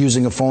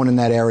using a phone in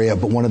that area,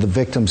 but one of the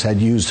victims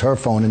had used her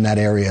phone in that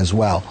area as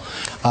well.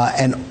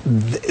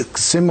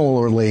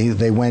 Similarly,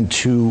 they went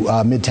to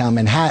Midtown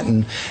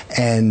Manhattan,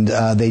 and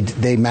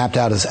they mapped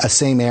out a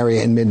same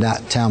area in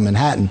Midtown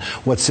Manhattan.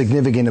 What's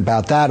significant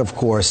about that, of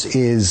course,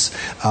 is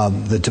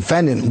the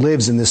defendant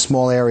lives in this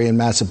small area in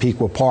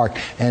Massapequa Park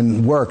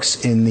and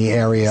works in the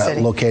area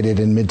located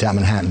in Midtown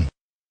Manhattan.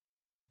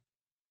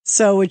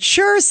 So it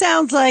sure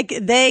sounds like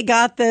they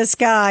got this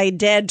guy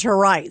dead to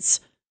rights.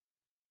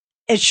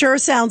 It sure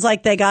sounds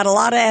like they got a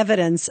lot of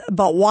evidence,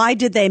 but why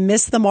did they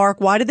miss the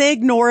mark? Why did they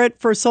ignore it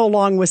for so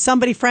long? Was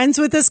somebody friends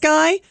with this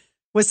guy?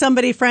 Was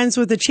somebody friends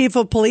with the chief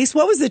of police?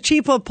 What was the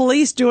chief of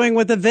police doing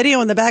with the video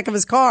in the back of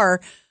his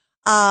car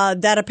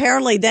that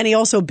apparently then he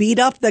also beat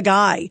up the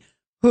guy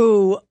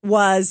who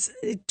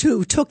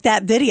took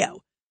that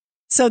video?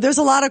 So there's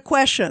a lot of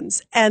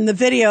questions, and the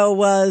video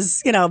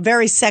was,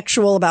 very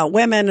sexual about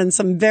women and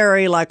some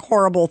very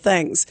horrible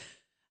things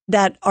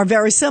that are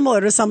very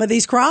similar to some of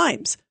these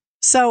crimes.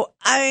 So,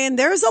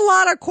 there's a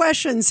lot of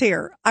questions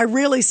here. I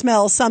really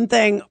smell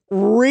something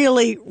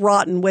really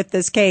rotten with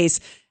this case,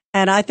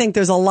 and I think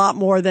there's a lot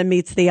more than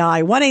meets the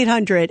eye.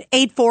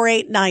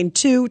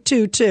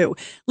 1-800-848-9222.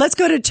 Let's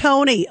go to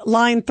Tony,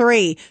 line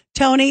 3.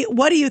 Tony,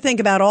 what do you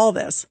think about all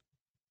this?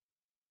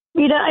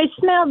 Rita, I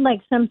smelled like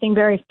something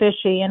very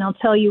fishy, and I'll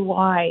tell you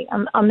why.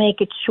 I'll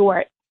make it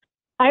short.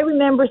 I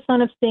remember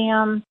Son of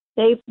Sam.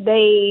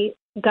 They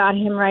got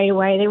him right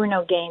away. There were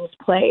no games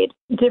played.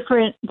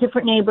 Different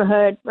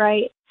neighborhood,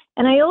 right?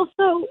 And I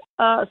also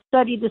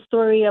studied the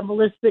story of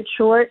Elizabeth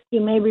Short.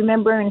 You may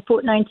remember in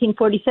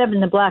 1947,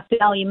 the Black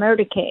Dahlia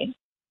murder case.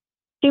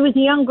 She was a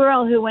young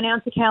girl who went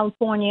out to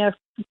California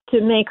to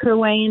make her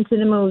way into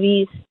the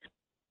movies,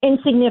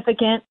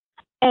 insignificant,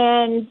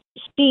 and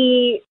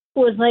she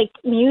was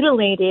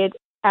mutilated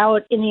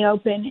out in the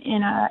open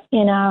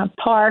in a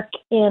park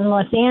in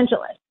Los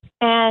Angeles.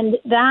 And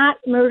that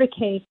murder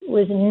case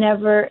was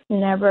never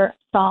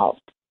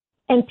solved.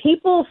 And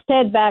people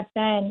said back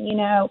then,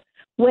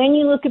 when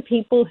you look at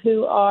people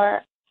who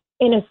are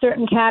in a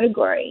certain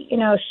category,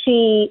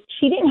 she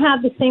didn't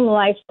have the same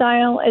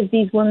lifestyle as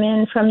these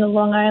women from the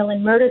Long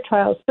Island murder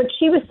trials, but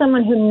she was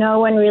someone who no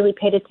one really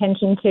paid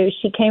attention to.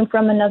 She came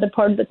from another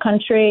part of the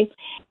country,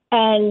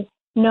 and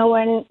no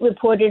one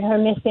reported her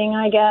missing,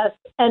 I guess.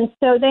 And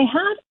so they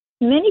had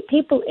many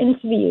people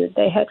interviewed.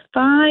 They had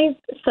 5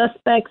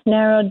 suspects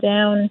narrowed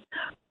down.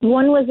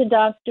 One was a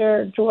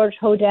doctor, George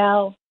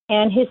Hodel,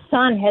 and his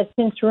son has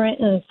since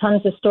written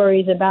tons of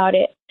stories about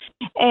it.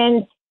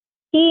 And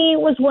he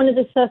was one of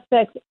the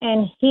suspects,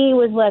 and he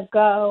was let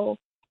go.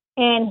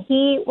 And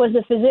he was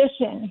a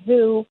physician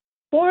who,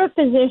 for a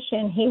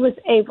physician, he was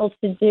able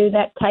to do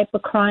that type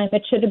of crime.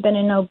 It should have been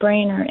a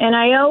no-brainer. And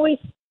I always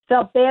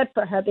felt bad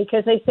for her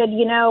because I said,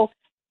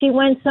 she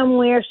went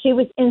somewhere, she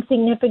was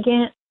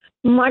insignificant,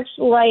 much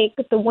like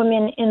the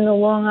women in the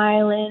Long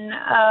Island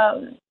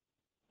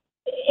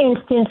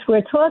instance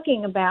we're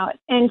talking about.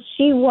 And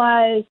she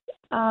wasn't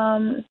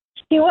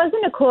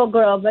a cool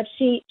girl, but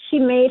she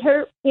made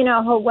her,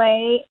 her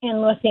way in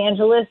Los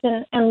Angeles,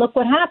 and look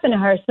what happened to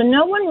her. So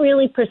no one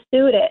really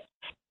pursued it.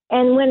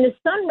 And when the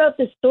son wrote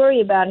the story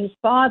about his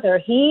father,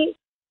 he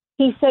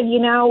said,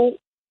 a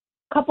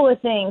couple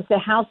of things. The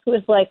house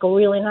was like a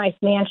really nice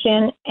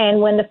mansion. And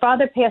when the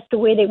father passed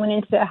away, they went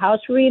into the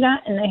house,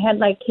 Rita, and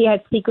he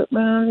had secret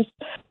rooms.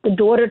 The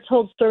daughter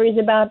told stories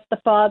about the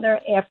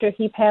father after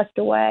he passed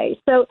away.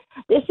 So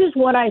this is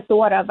what I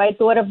thought of. I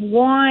thought of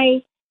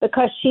why,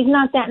 because she's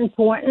not that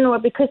important, or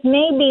because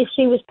maybe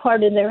she was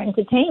part of their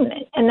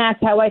entertainment. And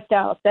that's how I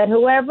felt, that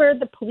whoever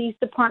the police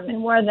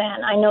department were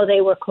then, I know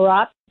they were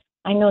corrupt.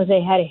 I know they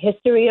had a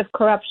history of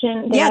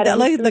corruption.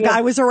 The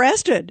guy was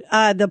arrested.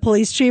 The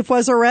police chief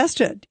was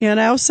arrested,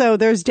 so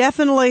there's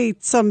definitely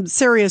some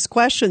serious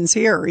questions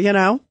here,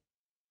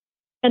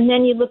 And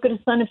then you look at a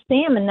Son of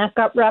Sam, and that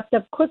got wrapped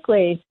up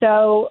quickly.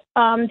 So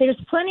there's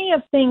plenty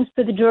of things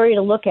for the jury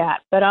to look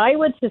at, but I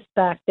would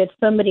suspect that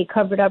somebody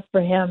covered up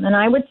for him, and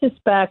I would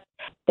suspect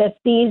that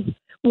these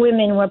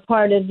women were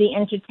part of the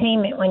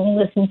entertainment. When you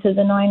listen to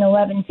the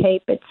 9/11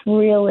 tape, it's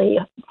really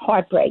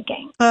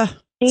heartbreaking.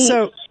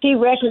 She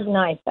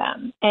recognized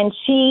them, and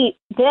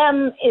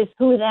them is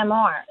who them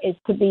are, is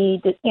to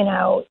be,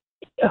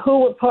 who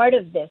were part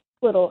of this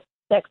little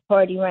sex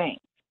party ring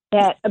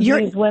that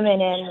abused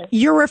women. And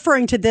you're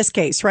referring to this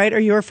case, right? Are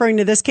you referring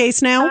to this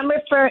case now?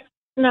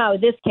 No,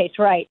 this case,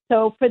 right.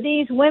 So for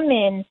these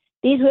women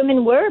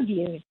were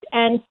abused,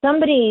 and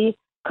somebody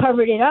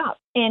covered it up.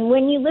 And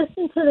when you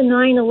listen to the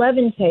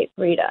 9/11 tape,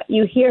 Rita,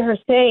 you hear her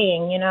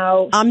saying,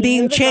 I'm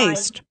being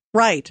chased.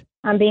 Right.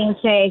 I'm being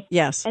chased.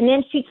 Yes. And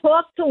then she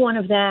talked to one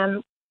of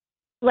them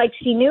like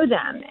she knew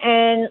them.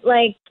 And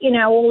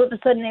all of a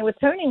sudden they were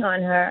turning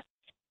on her.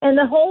 And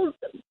the whole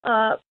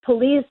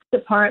police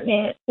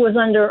department was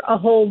under a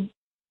whole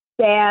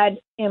bad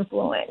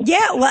influence.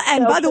 Yeah. Well,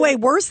 and by the way,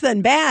 worse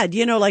than bad,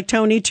 like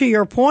Tony, to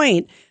your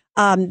point,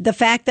 the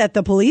fact that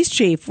the police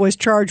chief was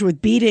charged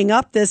with beating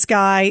up this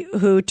guy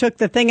who took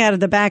the thing out of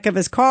the back of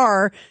his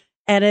car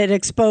and it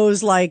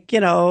exposed like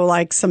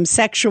some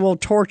sexual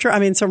torture. I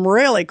mean, some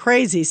really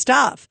crazy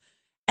stuff.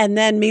 And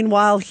then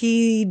meanwhile,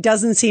 he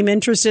doesn't seem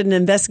interested in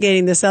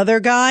investigating this other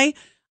guy.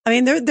 I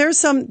mean,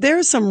 there's a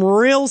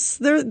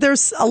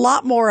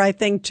lot more, I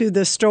think, to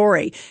the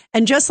story.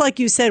 And just like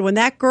you said, when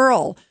that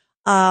girl,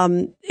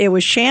 it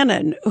was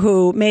Shannon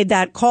who made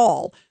that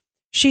call.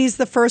 She's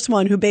the first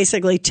one who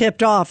basically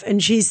tipped off.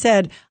 And she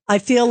said, I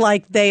feel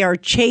like they are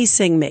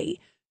chasing me.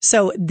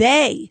 So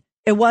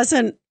it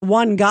wasn't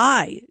one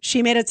guy.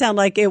 She made it sound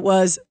like it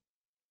was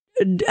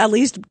at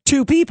least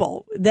two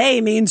people. They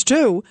means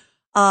two.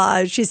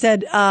 She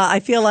said, I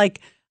feel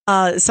like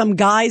some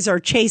guys are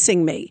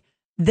chasing me.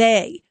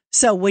 They.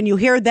 So when you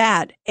hear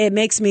that, it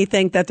makes me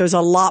think that there's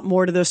a lot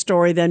more to the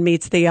story than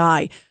meets the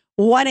eye.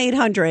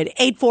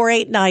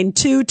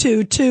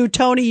 1-800-848-9222.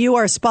 Tony, you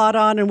are spot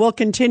on, and we'll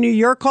continue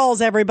your calls,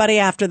 everybody,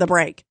 after the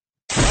break.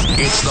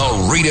 It's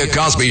the Rita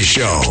Cosby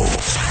Show.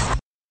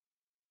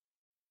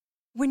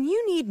 When you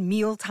need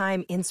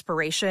mealtime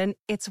inspiration,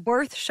 it's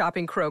worth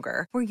shopping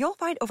Kroger, where you'll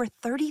find over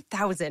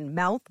 30,000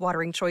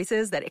 mouth-watering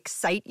choices that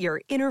excite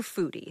your inner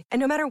foodie. And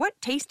no matter what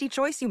tasty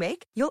choice you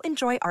make, you'll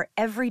enjoy our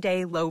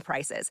everyday low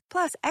prices,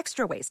 plus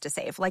extra ways to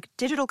save, like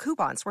digital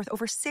coupons worth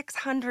over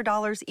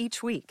 $600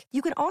 each week.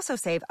 You can also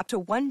save up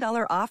to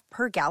 $1 off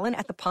per gallon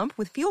at the pump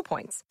with fuel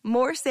points.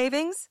 More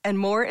savings and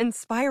more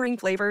inspiring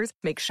flavors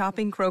make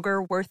shopping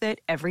Kroger worth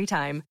it every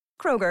time.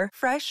 Kroger,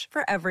 fresh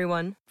for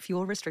everyone.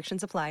 Fuel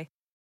restrictions apply.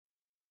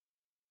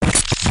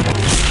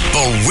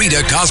 The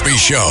Rita Cosby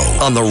Show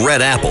on the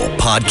Red Apple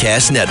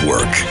Podcast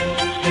Network.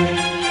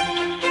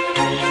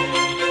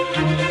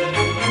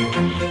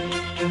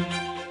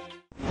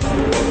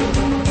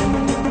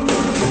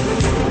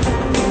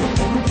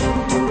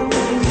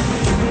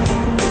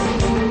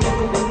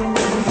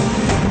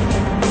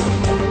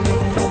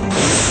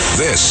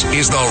 This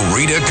is the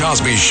Rita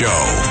Cosby Show.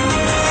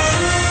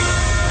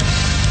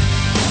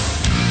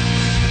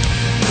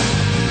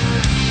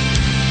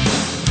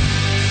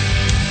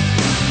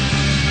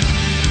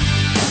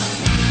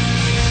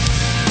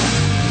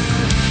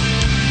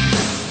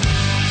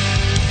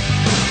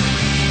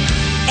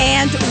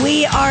 And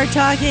we are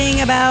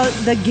talking about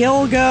the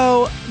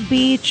Gilgo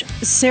Beach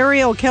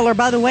serial killer.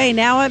 By the way,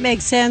 now it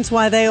makes sense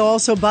why they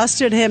also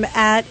busted him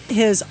at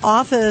his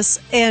office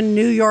in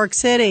New York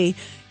City.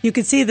 You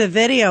can see the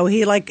video.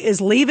 He is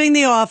leaving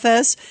the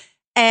office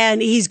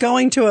and he's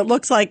going to, it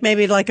looks like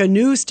maybe like a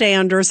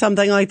newsstand or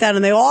something like that.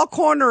 And they all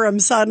corner him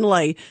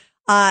suddenly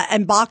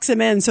and box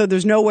him in so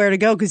there's nowhere to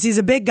go because he's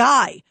a big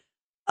guy.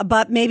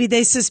 But maybe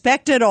they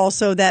suspected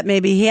also that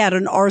maybe he had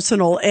an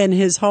arsenal in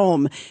his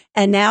home.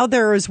 And now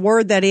there is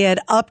word that he had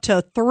up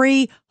to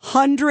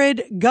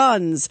 300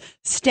 guns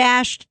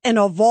stashed in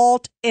a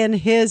vault in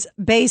his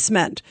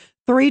basement.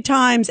 3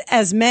 times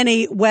as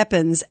many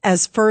weapons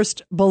as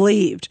first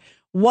believed.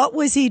 What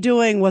was he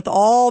doing with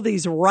all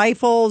these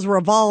rifles,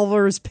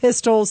 revolvers,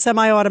 pistols,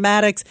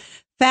 semi-automatics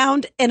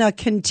found in a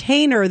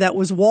container that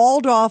was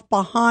walled off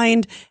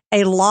behind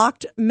a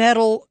locked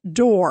metal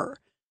door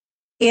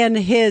in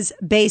his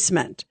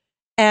basement?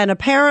 And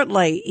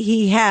apparently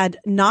he had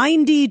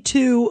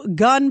 92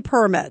 gun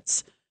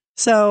permits.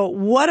 So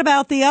what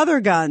about the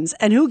other guns?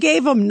 And who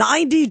gave him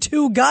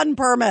 92 gun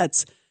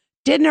permits?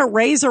 Didn't it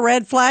raise a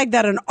red flag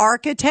that an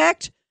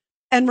architect?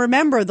 And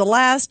remember, the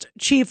last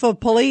chief of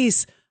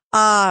police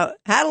had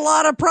a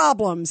lot of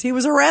problems. He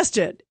was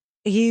arrested.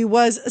 He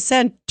was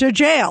sent to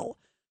jail.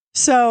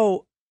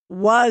 So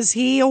was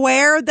he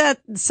aware that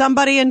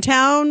somebody in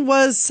town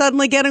was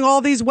suddenly getting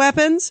all these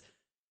weapons?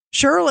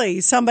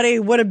 Surely somebody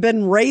would have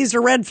been raised a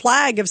red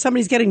flag if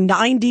somebody's getting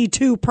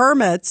 92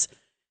 permits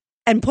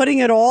and putting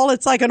it all.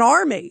 It's like an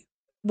army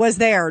was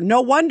there.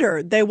 No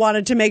wonder they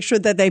wanted to make sure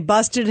that they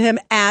busted him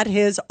at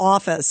his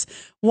office.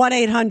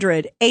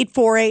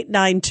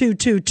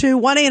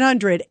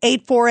 1-800-848-9222.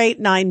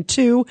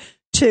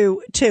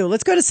 1-800-848-9222.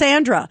 Let's go to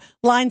Sandra,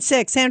 line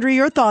 6. Sandra,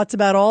 your thoughts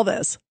about all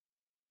this?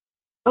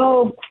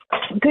 Oh,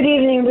 good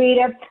evening,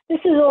 Rita.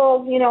 This is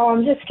all,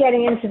 I'm just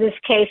getting into this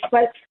case,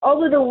 but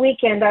over the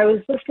weekend I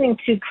was listening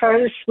to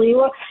Curtis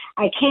Lewa.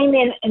 I came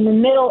in the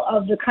middle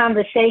of the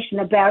conversation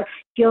about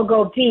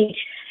Gilgo Beach,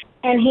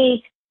 and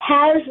he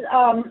has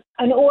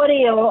an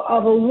audio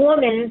of a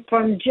woman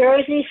from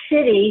Jersey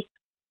City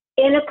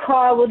in a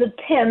car with a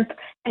pimp,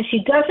 and she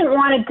doesn't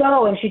want to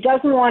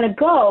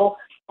go,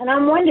 and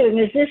I'm wondering,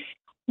 is this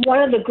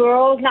one of the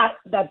girls, not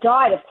that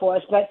died, of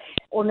course, but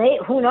or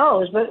who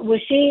knows? But was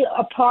she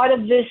a part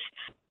of this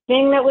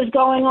thing that was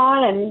going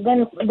on? And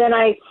then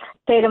I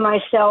say to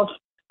myself,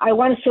 I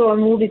once saw a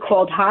movie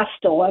called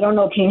Hostel. I don't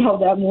know if you know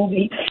that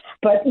movie,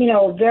 but,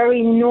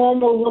 very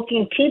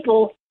normal-looking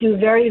people do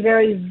very,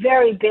 very,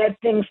 very bad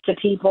things to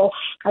people.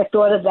 I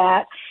thought of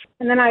that.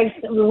 And then I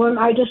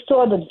just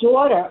saw the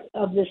daughter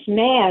of this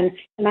man,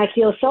 and I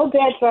feel so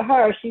bad for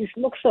her. She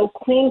looks so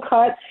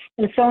clean-cut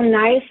and so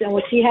nice, and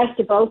what she has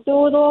to go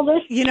through with all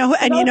this. You know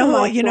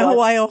who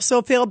I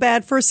also feel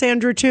bad for,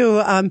 Sandra,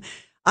 too.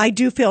 I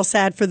do feel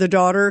sad for the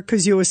daughter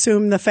because you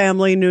assume the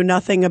family knew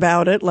nothing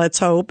about it. Let's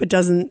hope. It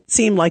doesn't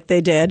seem like they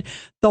did.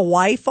 The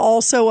wife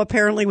also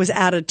apparently was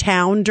out of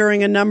town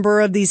during a number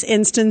of these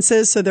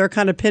instances, so they're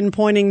kind of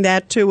pinpointing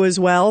that too as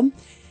well.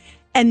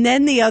 And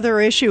then the other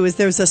issue is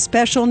there's a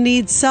special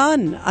needs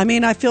son. I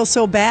mean, I feel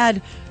so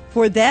bad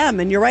for them.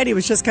 And you're right, he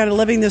was just kind of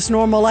living this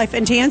normal life.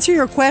 And to answer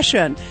your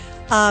question,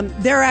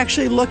 they're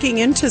actually looking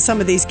into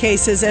some of these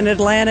cases in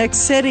Atlantic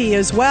City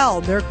as well.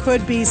 There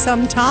could be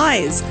some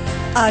ties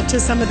to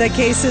some of the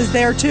cases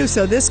there, too.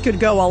 So this could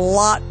go a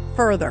lot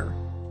further.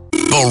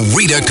 The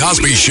Rita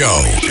Cosby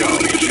Show.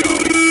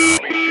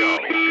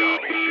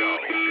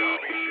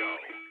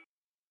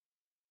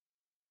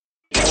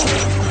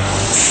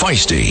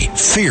 Feisty,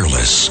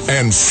 fearless,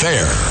 and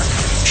fair.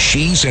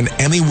 She's an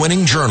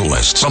Emmy-winning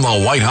journalist from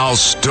the White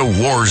House to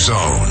war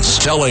zones,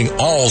 telling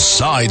all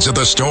sides of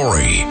the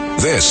story.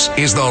 This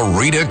is the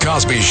Rita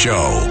Cosby Show.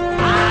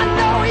 I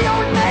know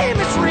your name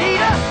is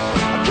Rita,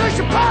 'cause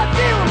your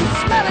perfume is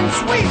smelling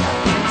sweet.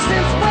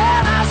 Since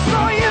when I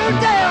saw you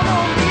down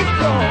on the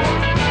floor.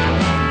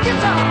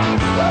 Guitar.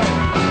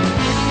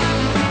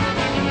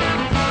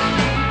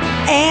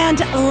 And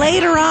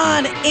later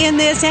on in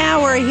this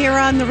hour here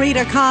on the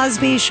Rita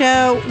Cosby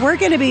Show, we're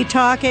going to be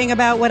talking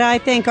about what I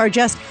think are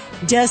just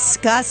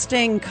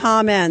disgusting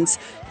comments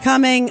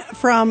coming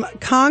from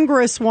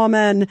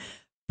Congresswoman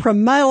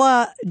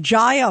Pramila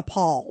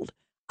Jayapal.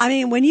 I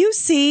mean, when you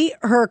see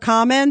her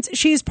comments,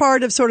 she's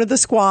part of sort of the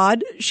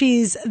squad.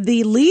 She's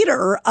the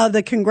leader of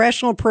the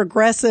Congressional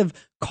Progressive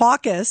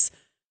Caucus.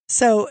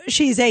 So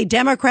she's a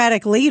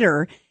Democratic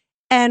leader.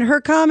 And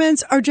her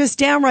comments are just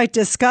downright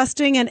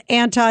disgusting and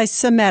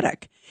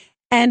anti-Semitic.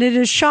 And it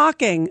is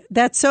shocking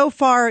that so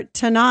far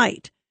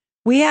tonight,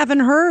 we haven't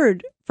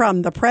heard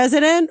from the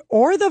president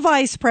or the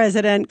vice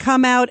president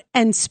come out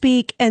and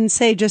speak and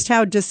say just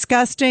how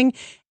disgusting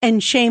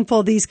and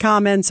shameful these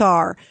comments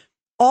are.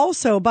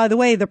 Also, by the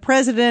way, the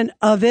president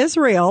of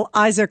Israel,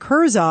 Isaac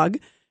Herzog,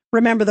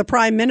 remember the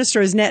prime minister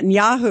is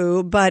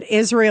Netanyahu, but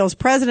Israel's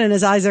president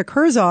is Isaac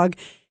Herzog.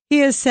 He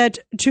is set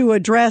to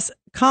address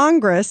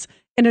Congress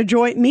in a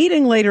joint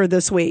meeting later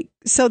this week.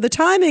 So the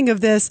timing of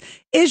this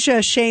is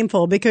just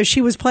shameful because she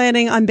was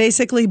planning on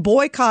basically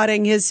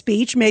boycotting his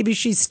speech. Maybe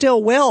she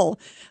still will.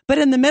 But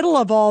in the middle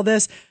of all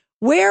this,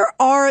 where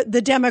are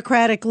the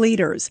Democratic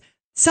leaders?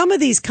 Some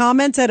of these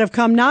comments that have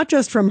come not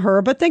just from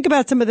her, but think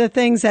about some of the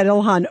things that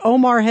Ilhan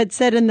Omar had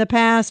said in the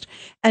past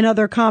and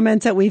other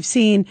comments that we've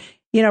seen.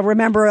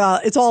 Remember,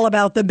 it's all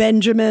about the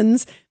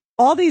Benjamins.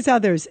 All these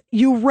others,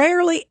 you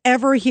rarely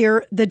ever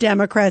hear the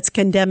Democrats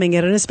condemning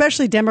it, and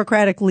especially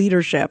Democratic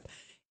leadership.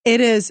 It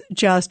is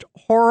just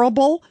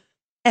horrible.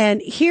 And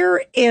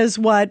here is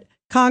what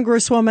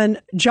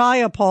Congresswoman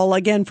Jayapal,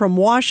 again from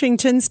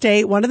Washington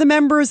State, one of the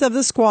members of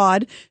the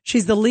squad.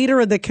 She's the leader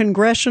of the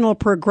Congressional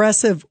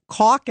Progressive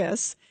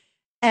Caucus.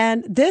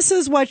 And this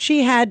is what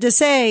she had to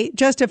say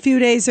just a few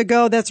days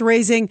ago that's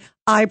raising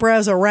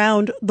eyebrows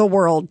around the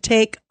world.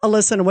 Take a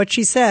listen to what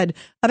she said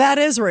about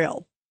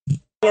Israel.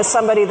 As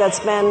somebody that's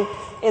been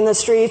in the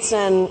streets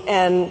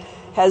and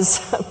has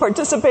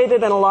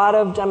participated in a lot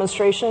of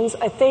demonstrations,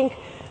 I think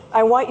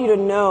I want you to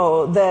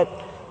know that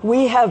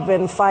we have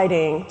been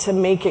fighting to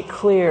make it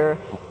clear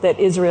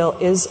that Israel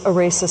is a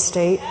racist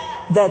state,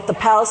 that the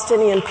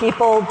Palestinian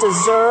people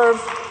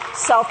deserve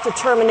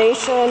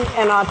self-determination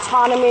and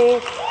autonomy,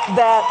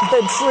 that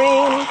the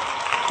dream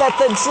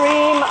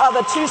of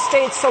a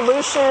two-state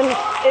solution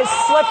is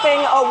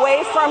slipping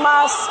away from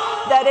us,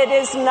 that it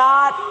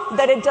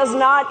does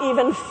not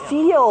even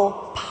feel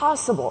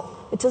possible.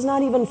 It does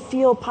not even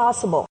feel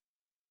possible.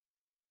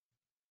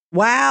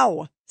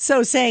 Wow.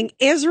 So saying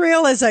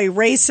Israel is a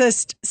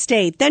racist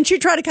state. Then she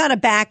tried to kind of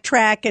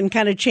backtrack and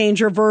kind of change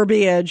her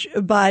verbiage.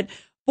 But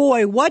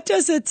boy, what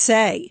does it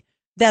say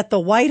that the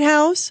White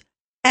House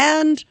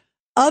and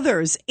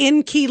others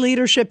in key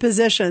leadership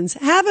positions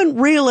haven't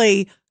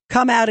really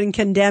come out and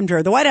condemned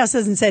her? The White House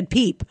hasn't said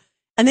peep.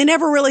 And they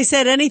never really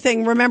said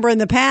anything, remember, in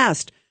the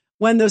past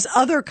when those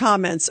other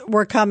comments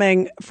were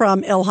coming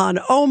from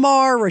Ilhan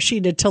Omar,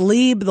 Rashida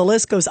Tlaib, the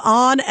list goes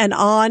on and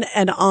on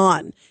and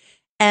on.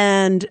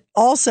 And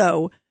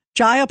also,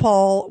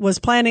 Jayapal was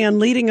planning on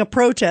leading a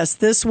protest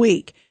this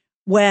week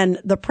when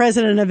the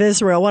president of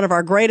Israel, one of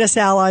our greatest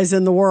allies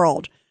in the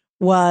world,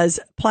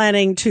 was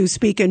planning to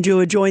speak and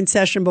do a joint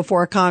session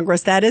before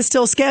Congress. That is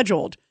still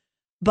scheduled,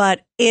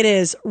 but it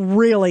is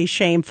really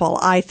shameful,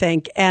 I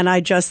think. And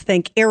I just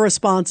think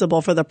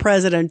irresponsible for the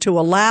president to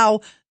allow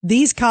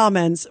these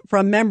comments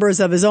from members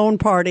of his own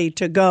party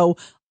to go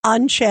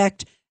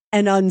unchecked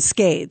and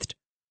unscathed.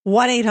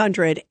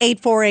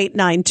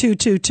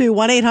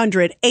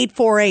 1-800-848-9222,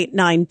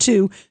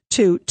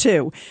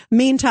 1-800-848-9222.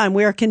 Meantime,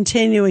 we are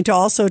continuing to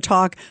also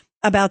talk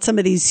about some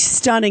of these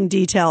stunning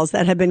details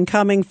that have been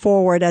coming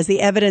forward as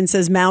the evidence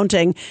is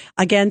mounting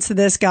against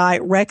this guy,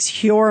 Rex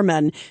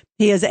Heuermann.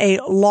 He is a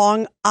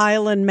Long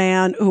Island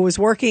man who was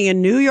working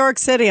in New York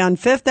City on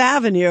Fifth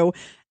Avenue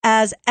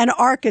as an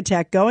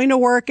architect, going to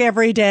work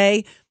every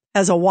day,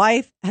 has a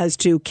wife, has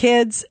 2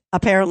 kids.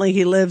 Apparently,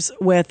 he lives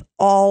with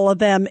all of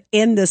them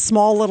in this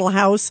small little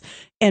house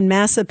in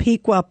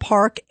Massapequa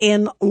Park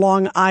in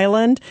Long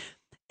Island.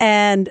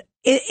 And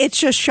it's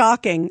just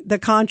shocking, the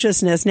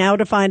consciousness now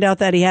to find out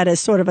that he had a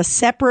sort of a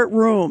separate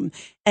room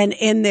and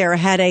in there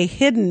had a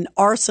hidden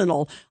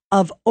arsenal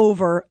of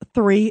over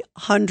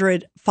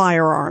 300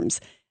 firearms.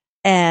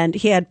 And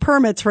he had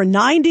permits for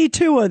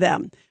 92 of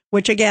them,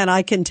 which again,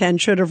 I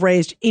contend should have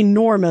raised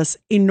enormous,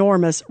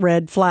 enormous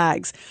red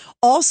flags.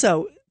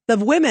 Also, the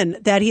women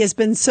that he has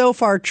been so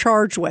far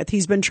charged with,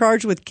 he's been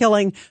charged with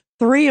killing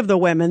 3 of the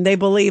women. They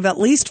believe at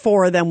least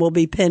 4 of them will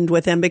be pinned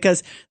with him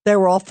because they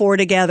were all 4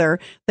 together.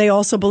 They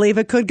also believe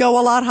it could go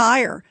a lot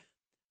higher.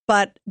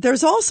 But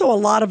there's also a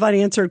lot of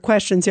unanswered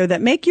questions here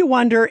that make you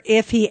wonder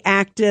if he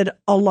acted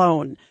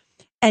alone.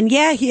 And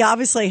yeah, he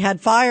obviously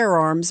had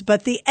firearms,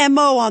 but the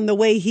MO on the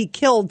way he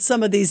killed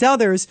some of these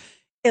others,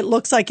 it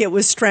looks like it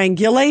was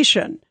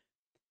strangulation.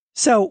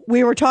 So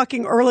we were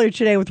talking earlier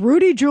today with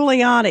Rudy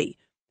Giuliani,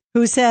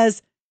 who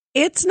says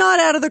it's not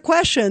out of the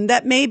question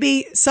that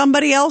maybe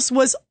somebody else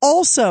was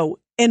also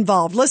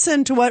involved.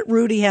 Listen to what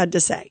Rudy had to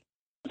say.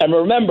 And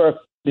remember,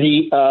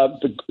 the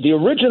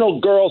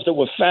original girls that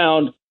were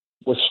found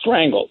were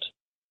strangled.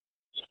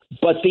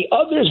 But the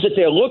others that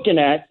they're looking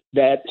at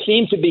that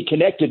seem to be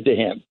connected to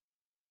him,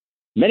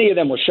 many of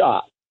them were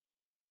shot.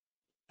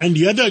 And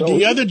the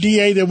other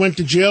DA that went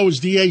to jail was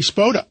DA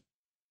Spota.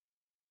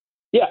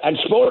 Yeah, and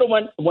Spota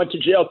went to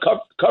jail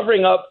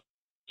covering up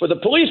for the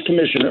police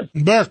commissioner,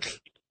 Burke,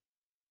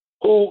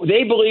 who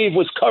they believe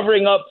was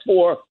covering up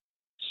for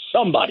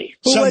somebody.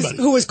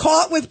 Who was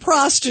caught with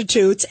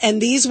prostitutes, and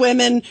these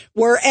women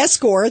were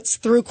escorts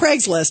through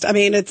Craigslist. I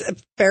mean, it's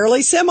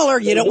fairly similar.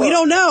 We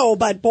don't know,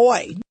 but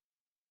boy.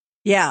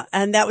 Yeah,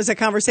 and that was a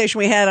conversation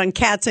we had on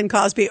Katz and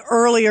Cosby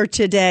earlier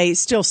today.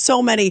 Still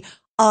so many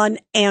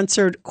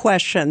unanswered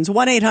questions.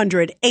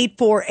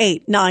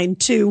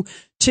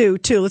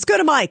 1-800-848-9222. Let's go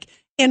to Mike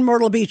in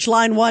Myrtle Beach,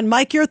 line 1.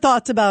 Mike, your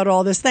thoughts about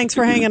all this. Thanks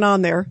for hanging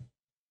on there.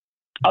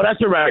 Oh,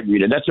 that's all right,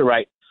 Rita. That's all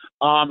right.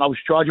 I was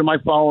charging my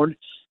phone,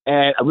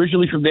 and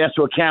originally from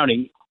Nassau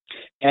County,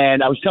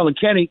 and I was telling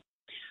Kenny,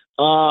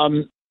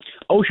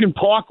 Ocean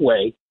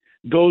Parkway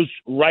goes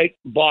right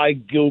by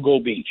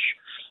Gilgo Beach.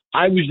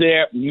 I was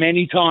there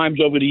many times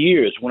over the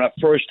years. When our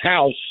first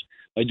house,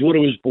 my daughter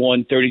was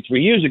born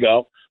 33 years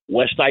ago,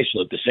 West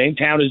Islip, the same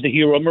town as the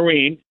Hero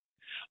Marine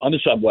on the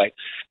subway.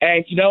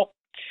 And,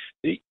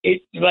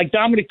 it like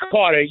Dominic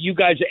Carter, you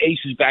guys are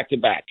aces back to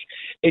back.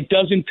 It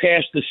doesn't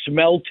pass the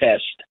smell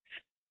test.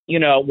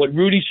 What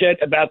Rudy said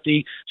about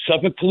the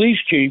Suffolk police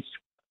chief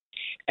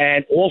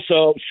and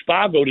also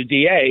Spago, the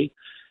DA,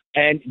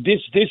 and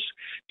this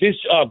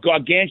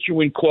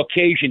gargantuan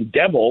Caucasian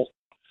devil,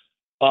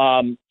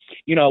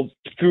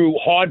 through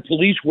hard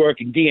police work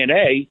and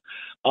DNA.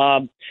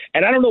 And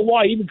I don't know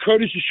why, even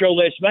Curtis's show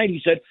last night, he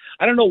said,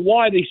 I don't know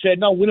why they said,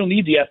 no, we don't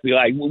need the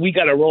FBI. We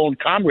got our own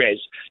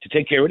comrades to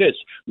take care of this.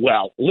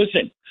 Well,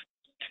 listen,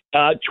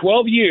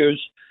 12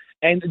 years,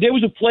 and there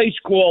was a place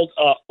called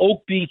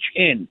Oak Beach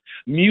Inn,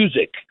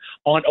 music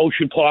on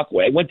Ocean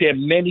Parkway. I went there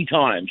many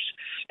times.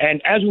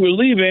 And as we were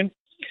leaving,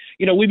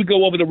 we would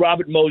go over the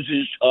Robert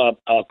Moses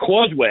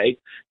Causeway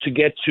to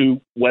get to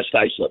West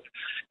Islip.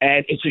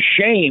 And it's a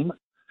shame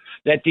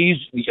that these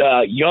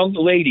young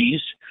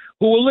ladies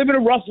who were living a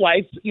rough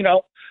life,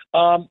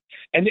 and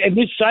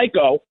this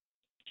psycho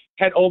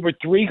had over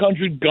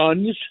 300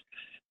 guns.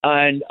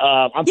 And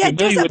I'm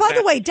familiar with by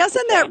the way,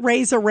 doesn't that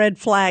raise a red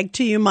flag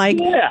to you, Mike?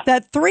 Yeah.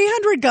 That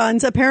 300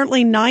 guns,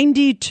 apparently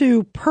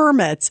 92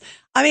 permits.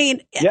 I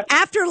mean,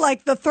 after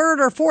like the 3rd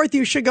or 4th,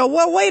 you should go,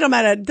 well, wait a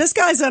minute. This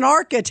guy's an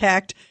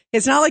architect.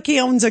 It's not like he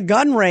owns a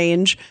gun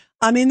range.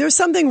 I mean, there's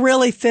something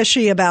really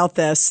fishy about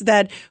this.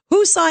 I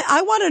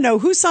want to know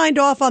who signed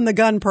off on the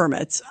gun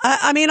permits.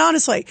 I mean,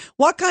 honestly,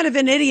 what kind of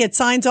an idiot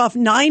signs off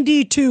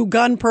 92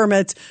 gun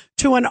permits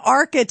to an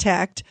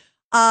architect,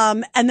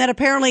 and then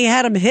apparently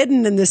had him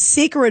hidden in this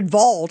secret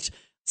vault,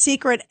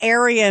 secret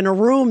area in a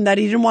room that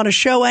he didn't want to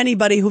show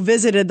anybody who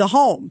visited the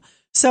home.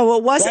 So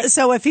it wasn't.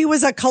 So if he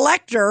was a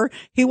collector,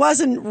 he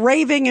wasn't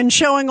raving and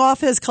showing off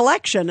his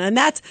collection. And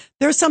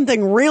there's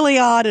something really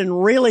odd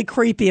and really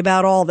creepy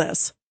about all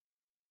this.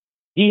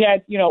 He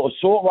had,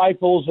 assault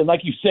rifles. And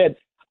like you said,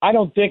 I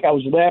don't think I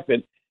was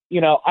laughing.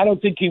 I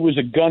don't think he was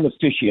a gun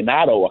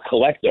aficionado, a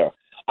collector.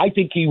 I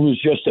think he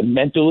was just a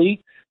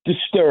mentally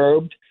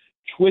disturbed,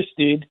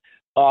 twisted,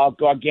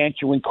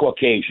 gargantuan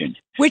Caucasian.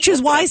 Which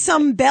is why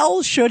some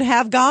bells should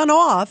have gone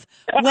off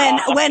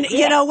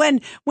when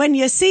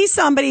you see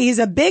somebody, he's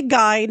a big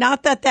guy,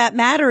 not that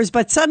matters,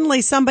 but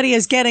suddenly somebody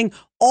is getting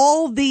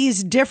all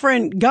these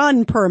different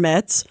gun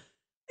permits.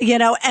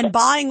 and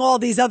buying all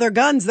these other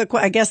guns.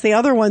 I guess the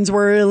other ones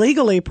were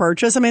illegally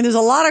purchased. I mean, there's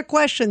a lot of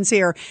questions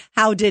here.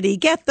 How did he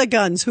get the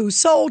guns? Who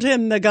sold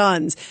him the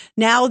guns?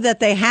 Now that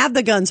they have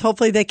the guns,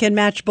 hopefully they can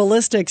match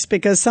ballistics,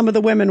 because some of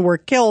the women were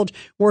killed,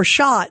 were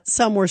shot,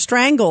 some were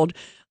strangled.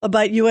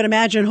 But you would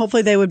imagine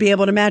hopefully they would be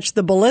able to match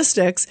the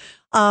ballistics.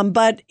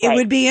 But it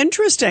would be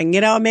interesting,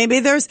 maybe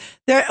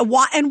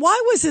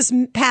why was this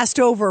passed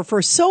over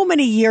for so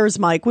many years,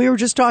 Mike? We were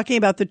just talking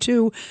about the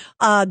two,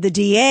 the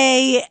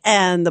DA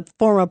and the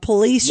former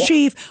police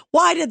chief.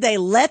 Why did they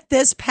let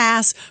this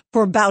pass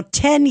for about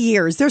 10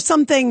 years? There's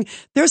something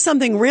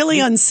really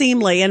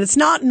unseemly, and it's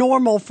not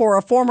normal for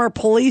a former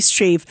police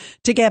chief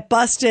to get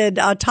busted,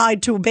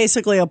 tied to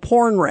basically a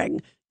porn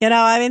ring.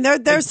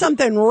 There's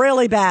something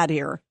really bad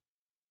here.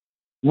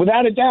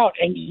 Without a doubt.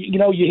 And,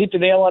 you hit the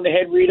nail on the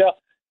head, Rita.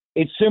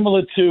 It's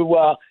similar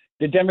to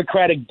the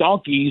Democratic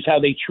donkeys, how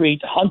they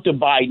treat Hunter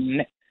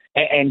Biden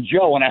and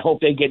Joe, and I hope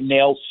they get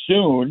nailed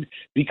soon,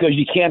 because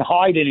you can't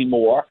hide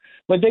anymore.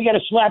 But they got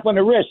a slap on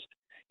the wrist,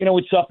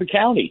 with Suffolk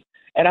County.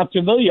 And I'm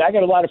familiar. I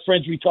got a lot of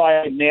friends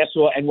retired in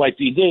Nassau,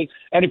 NYPD,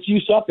 and a few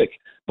Suffolk.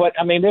 But,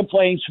 they're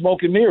playing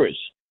smoke and mirrors.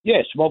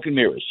 Yeah, smoke and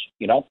mirrors,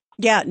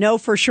 Yeah, no,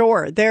 for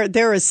sure.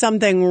 There is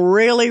something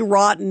really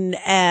rotten.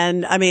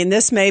 And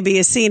this may be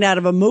a scene out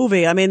of a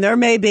movie.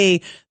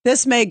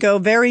 This may go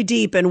very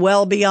deep and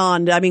well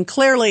beyond.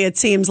 Clearly it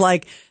seems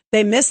like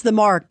they missed the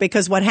mark,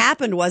 because what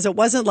happened was it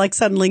wasn't like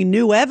suddenly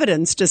new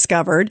evidence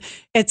discovered.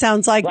 It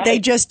sounds like they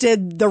just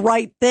did the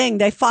right thing.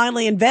 They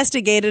finally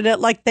investigated it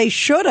like they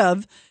should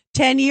have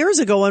 10 years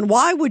ago. And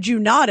why would you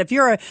not? If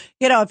you're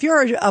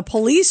a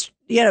police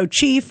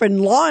chief and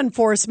law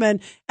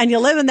enforcement, and you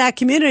live in that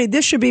community,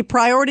 this should be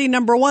priority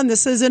number one.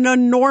 This is an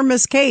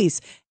enormous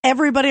case.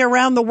 Everybody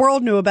around the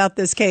world knew about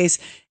this case.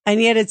 And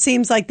yet it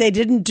seems like they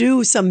didn't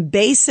do some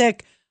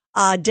basic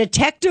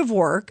detective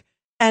work.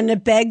 And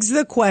it begs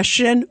the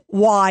question,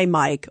 why,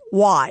 Mike?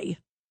 Why?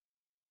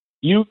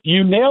 You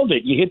nailed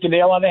it. You hit the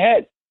nail on the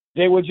head.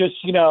 They were just,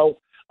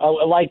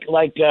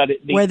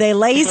 were they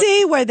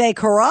lazy? Were they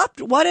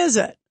corrupt? What is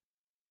it?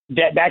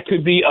 That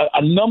could be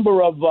a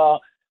number of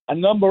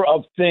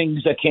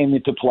things that came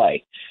into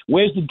play.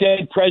 Where's the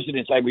dead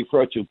presidents I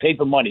refer to?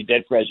 Paper money,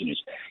 dead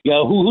presidents.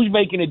 Who's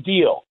making a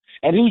deal,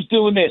 and who's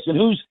doing this, and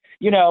who's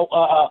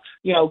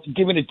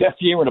giving a deaf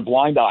ear and a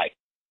blind eye.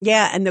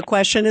 Yeah, and the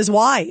question is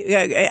why?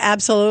 Yeah,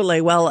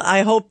 absolutely. Well,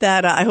 I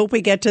hope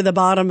we get to the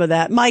bottom of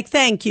that. Mike,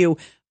 thank you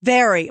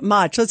very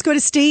much. Let's go to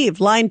Steve,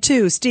 line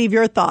 2. Steve,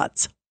 your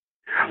thoughts.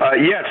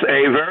 Yes,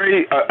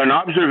 an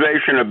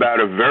observation about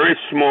a very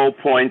small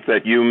point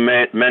that you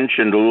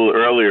mentioned a little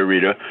earlier,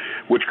 Rita,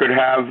 which could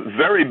have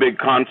very big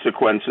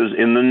consequences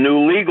in the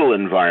new legal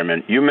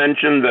environment. You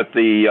mentioned that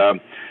the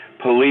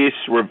police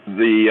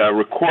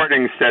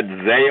recording said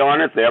they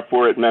on it,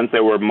 therefore it meant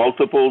there were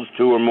multiples,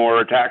 2 or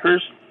more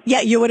attackers.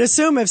 Yeah, you would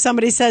assume if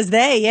somebody says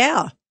they,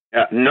 yeah.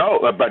 No,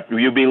 but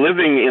you'd be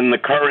living in the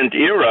current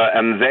era,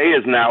 and they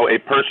is now a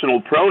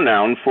personal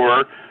pronoun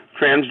for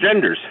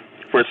transgenders,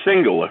 for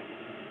singular.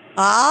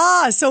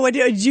 So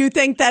do you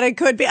think that it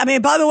could be?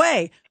 By the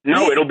way.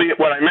 No, it'll be,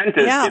 what I meant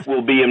is it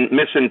will be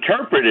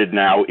misinterpreted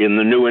now in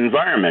the new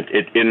environment.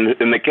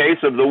 In the case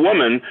of the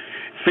woman,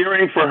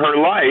 fearing for her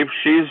life,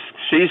 she's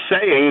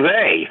saying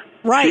they.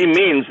 Right. She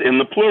means in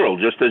the plural,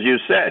 just as you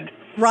said.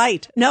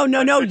 Right. No.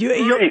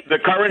 The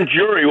current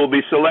jury will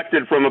be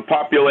selected from a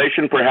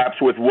population perhaps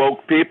with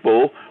woke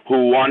people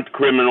who want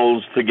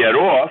criminals to get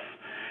off.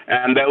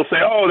 And they'll say,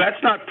 "Oh,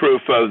 that's not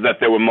proof of that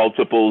there were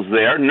multiples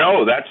there."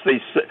 No,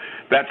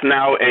 that's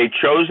now a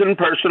chosen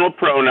personal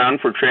pronoun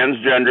for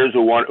transgenders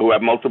who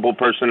have multiple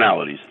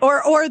personalities.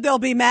 Or they'll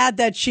be mad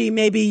that she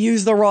maybe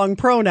used the wrong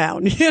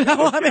pronoun.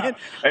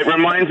 It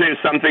reminds me of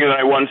something that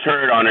I once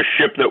heard on a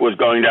ship that was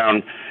going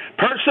down.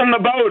 Person the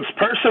boats,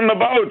 person the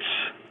boats.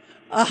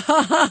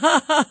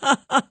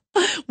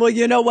 Well,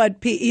 you know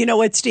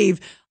what,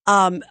 Steve?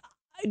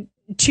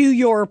 To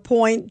your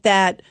point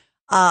that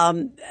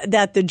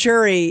the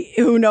jury,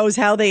 who knows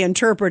how they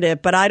interpret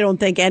it, but I don't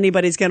think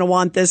anybody's going to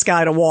want this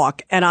guy to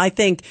walk. And I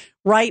think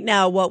right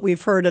now what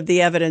we've heard of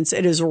the evidence,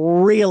 it is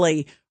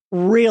really,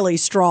 really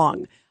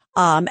strong.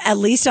 At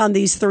least on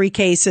these 3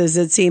 cases,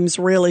 it seems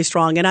really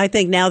strong. And I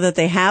think now that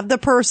they have the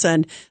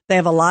person, they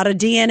have a lot of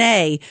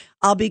DNA.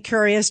 I'll be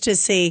curious to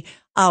see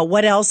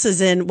what else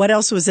was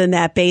in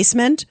that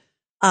basement.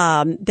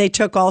 They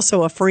took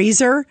also a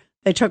freezer.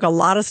 They took a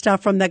lot of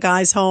stuff from the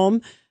guy's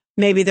home.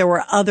 Maybe there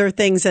were other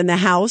things in the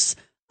house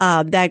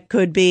that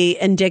could be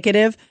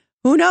indicative.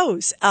 Who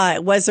knows?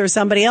 Was there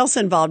somebody else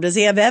involved? Does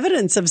he have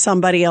evidence of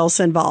somebody else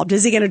involved?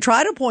 Is he going to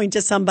try to point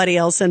to somebody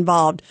else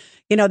involved?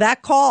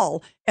 That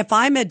call, if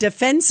I'm a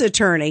defense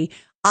attorney,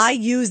 I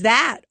use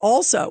that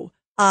also.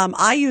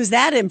 I use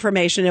that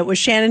information. It was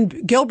Shannon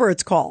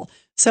Gilbert's call.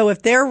 So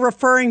if they're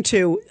referring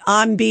to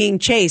I'm being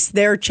chased,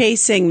 they're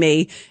chasing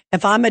me.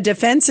 If I'm a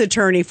defense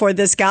attorney for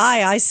this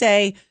guy, I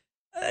say,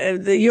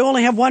 you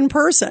only have one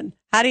person.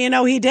 How do you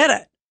know he did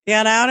it? You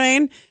know what I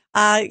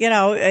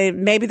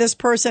mean? Maybe this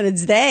person,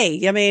 it's they.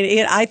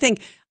 I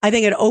think I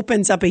think it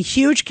opens up a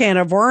huge can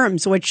of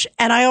worms,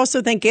 and I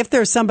also think if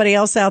there's somebody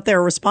else out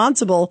there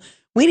responsible,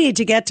 we need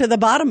to get to the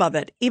bottom of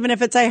it, even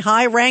if it's a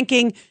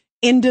high-ranking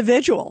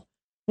individual.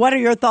 What are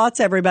your thoughts,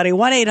 everybody?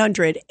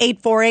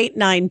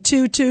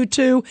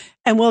 1-800-848-9222,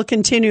 and we'll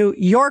continue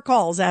your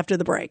calls after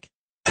the break.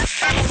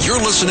 You're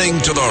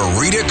listening to The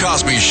Rita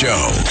Cosby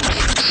Show.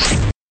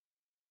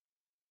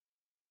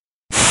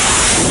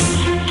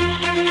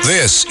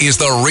 This is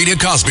The Rita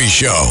Cosby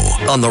Show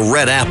on the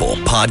Red Apple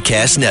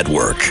Podcast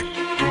Network.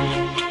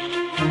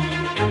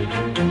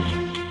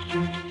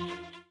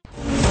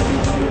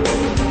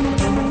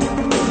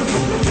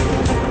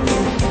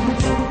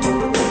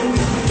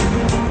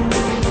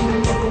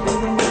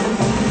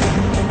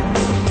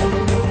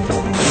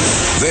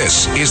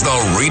 This is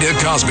The Rita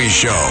Cosby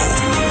Show.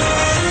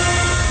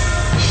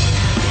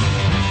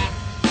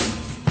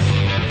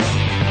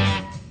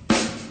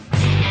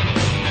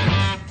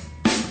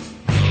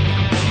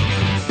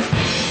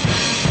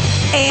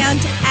 And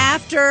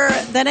after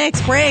the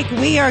next break,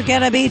 we are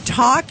going to be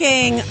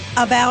talking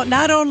about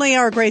not only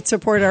our great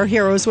support, our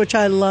heroes, which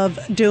I love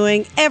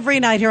doing every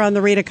night here on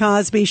the Rita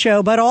Cosby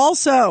Show, but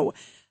also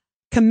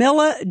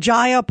Camilla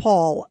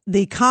Jayapal,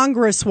 the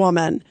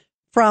congresswoman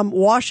from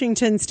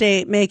Washington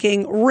State,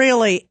 making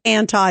really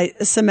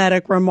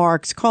anti-Semitic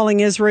remarks, calling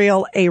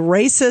Israel a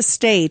racist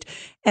state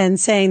and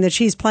saying that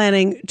she's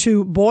planning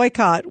to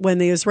boycott when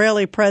the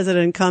Israeli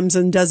president comes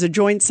and does a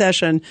joint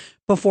session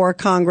before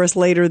Congress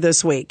later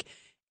this week.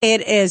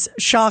 It is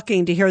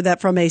shocking to hear that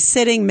from a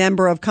sitting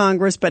member of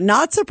Congress, but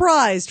not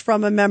surprised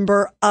from a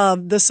member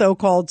of the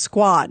so-called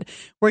squad.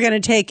 We're going to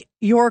take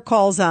your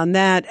calls on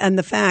that and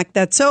the fact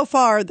that so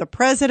far the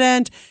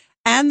president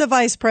and the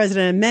vice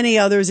president and many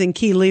others in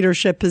key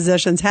leadership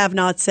positions have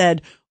not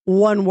said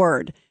one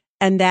word.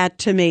 And that,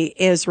 to me,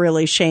 is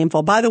really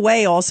shameful. By the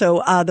way,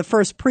 also, the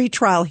first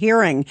pretrial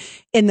hearing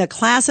in the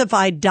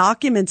classified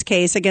documents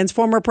case against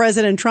former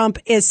President Trump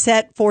is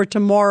set for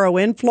tomorrow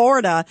in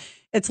Florida.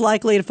 It's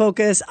likely to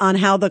focus on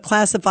how the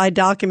classified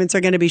documents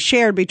are going to be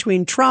shared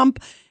between Trump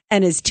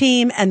and his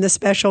team and the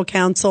special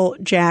counsel,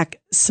 Jack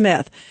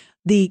Smith.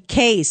 The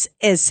case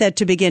is set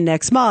to begin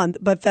next month,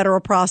 but federal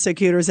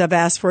prosecutors have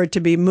asked for it to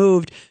be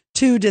moved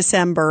to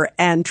December,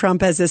 and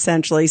Trump has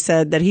essentially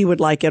said that he would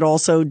like it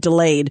also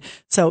delayed.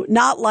 So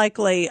not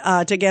likely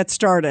to get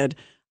started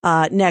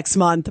next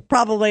month,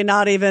 probably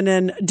not even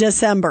in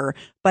December,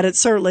 but it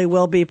certainly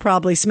will be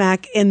probably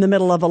smack in the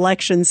middle of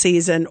election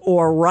season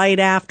or right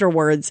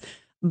afterwards.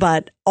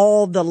 But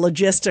all the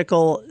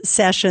logistical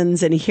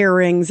sessions and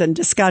hearings and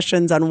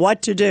discussions on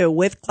what to do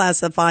with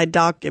classified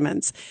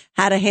documents,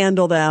 how to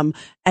handle them,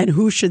 and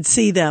who should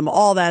see them,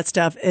 all that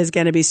stuff is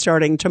going to be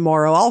starting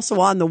tomorrow.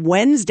 Also on the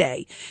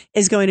Wednesday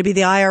is going to be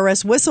the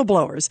IRS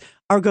whistleblowers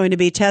are going to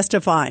be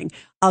testifying.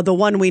 The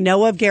one we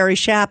know of, Gary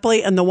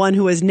Shapley, and the one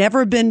who has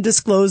never been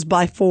disclosed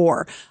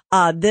before.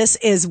 This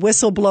is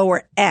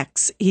whistleblower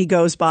X, he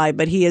goes by,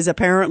 but he is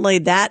apparently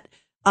that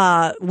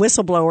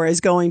whistleblower is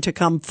going to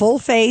come full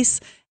face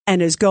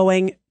and is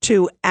going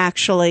to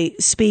actually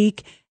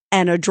speak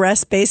and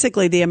address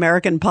basically the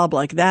American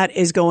public. That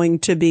is going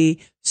to be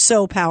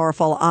so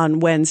powerful on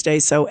Wednesday.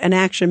 So an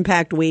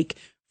action-packed week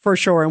for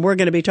sure. And we're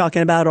going to be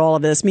talking about all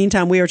of this.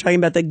 Meantime, we are talking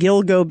about the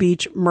Gilgo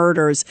Beach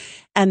murders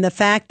and the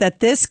fact that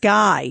this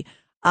guy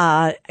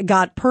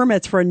got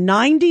permits for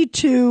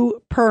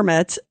 92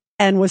 permits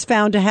and was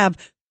found to have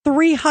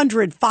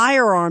 300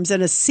 firearms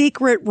in a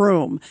secret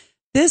room.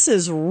 This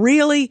is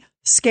really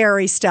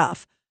scary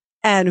stuff.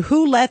 And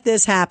who let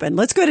this happen?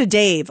 Let's go to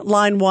Dave,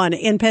 line 1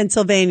 in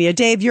Pennsylvania.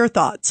 Dave, your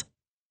thoughts.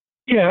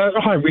 Yeah,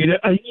 hi, Rita.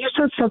 You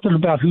said something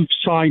about who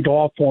signed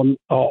off on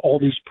all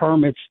these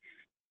permits.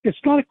 It's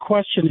not a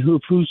question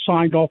of who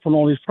signed off on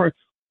all these permits.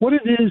 What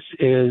it is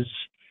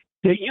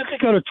that you could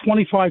go to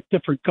 25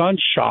 different gun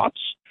shops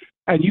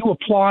and you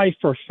apply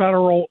for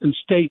federal and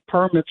state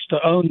permits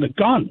to own the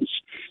guns.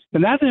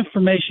 And that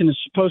information is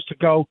supposed to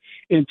go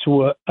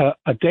into a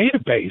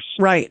database.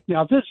 Right.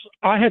 Now,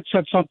 I had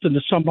said something to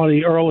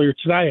somebody earlier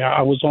today.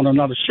 I was on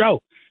another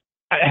show.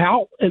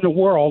 How in the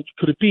world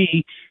could it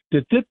be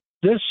that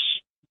this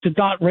did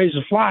not raise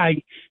a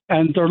flag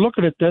and they're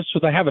looking at this, so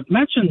they haven't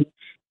mentioned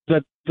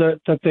that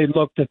they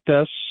looked at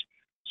this.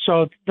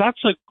 So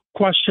that's a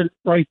question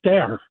right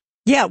there.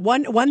 Yeah,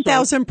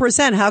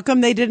 1,000%. How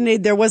come they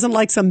didn't? There wasn't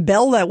like some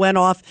bell that went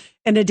off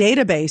in a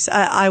database.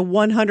 I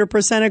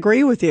 100%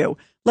 agree with you.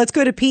 Let's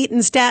go to Pete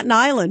in Staten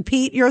Island.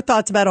 Pete, your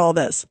thoughts about all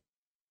this?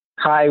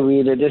 Hi,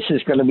 Rita. This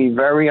is going to be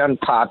very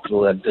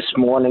unpopular. This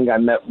morning I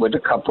met with a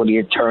couple of the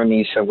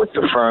attorneys with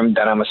the firm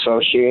that I'm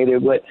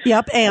associated with.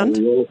 Yep, and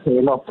we all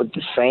came up with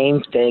the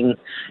same thing.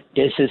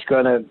 It's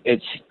going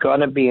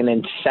to be an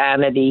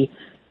insanity.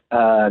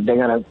 They're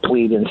going to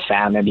plead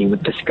insanity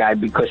with this guy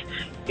because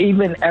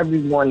even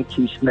everyone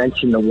keeps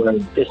mentioning the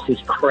word, this is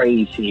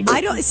crazy.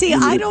 I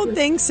don't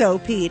think so,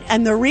 Pete.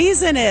 And the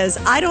reason is,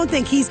 I don't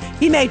think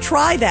he may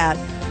try that,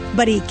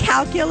 but he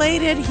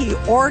calculated, he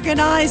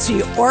organized,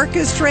 he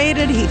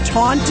orchestrated, he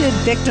taunted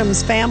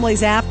victims'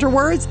 families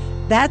afterwards.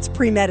 That's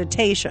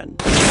premeditation.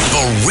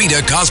 The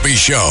Rita Cosby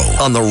Show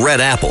on the Red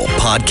Apple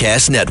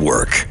Podcast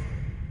Network.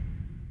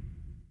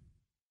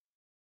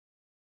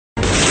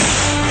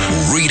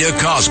 Rita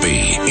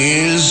Cosby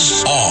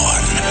is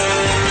on.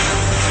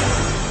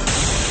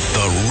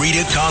 The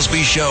Rita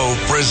Cosby Show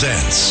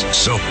presents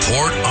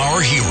Support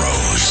Our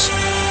Heroes.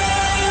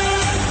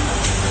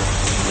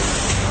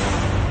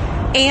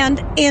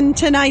 And in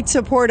tonight's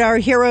Support Our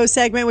Heroes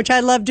segment, which I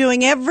love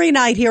doing every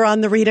night here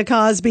on the Rita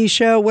Cosby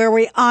Show, where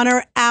we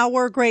honor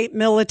our great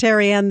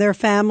military and their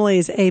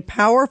families, a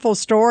powerful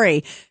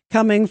story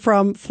coming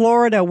from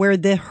Florida, where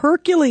the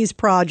Hercules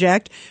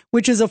Project,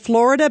 which is a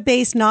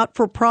Florida-based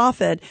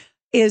not-for-profit,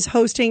 is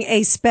hosting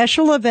a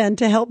special event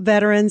to help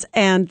veterans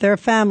and their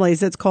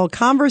families. It's called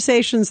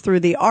Conversations Through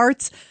the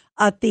Arts,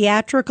 a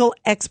theatrical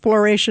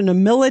exploration of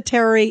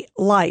military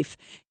life.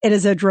 It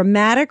is a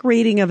dramatic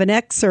reading of an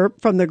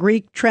excerpt from the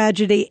Greek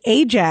tragedy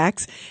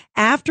Ajax.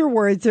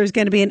 Afterwards, there's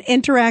going to be an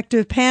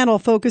interactive panel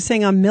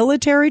focusing on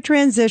military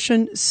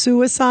transition,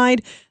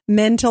 suicide,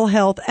 mental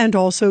health, and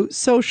also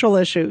social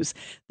issues.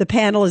 The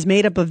panel is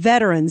made up of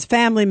veterans,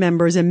 family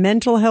members, and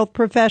mental health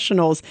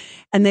professionals,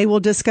 and they will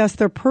discuss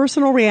their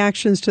personal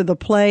reactions to the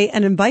play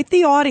and invite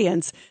the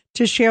audience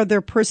to share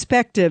their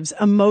perspectives,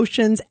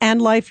 emotions,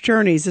 and life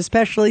journeys,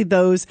 especially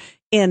those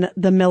in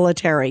the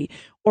military.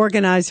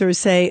 Organizers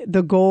say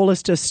the goal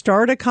is to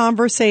start a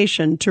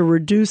conversation to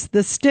reduce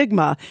the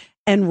stigma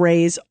and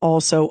raise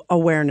also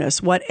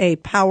awareness. What a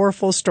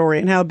powerful story,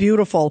 and how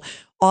beautiful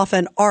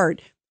often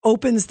art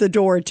opens the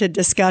door to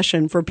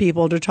discussion for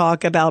people to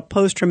talk about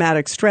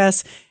post-traumatic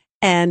stress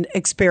and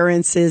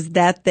experiences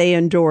that they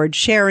endured,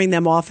 sharing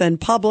them often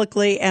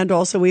publicly and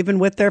also even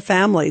with their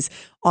families,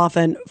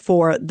 often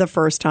for the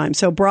first time.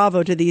 So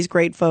bravo to these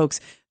great folks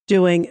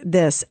doing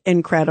this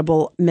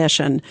incredible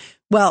mission.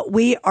 Well,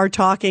 we are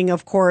talking,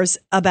 of course,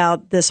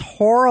 about this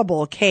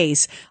horrible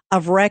case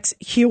of Rex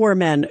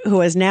Heuermann,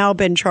 who has now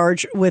been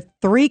charged with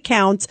 3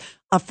 counts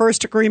of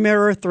first-degree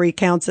murder, 3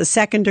 counts of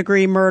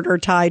second-degree murder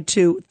tied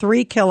to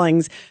 3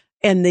 killings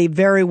in the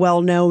very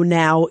well-known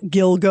now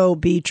Gilgo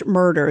Beach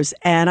murders.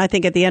 And I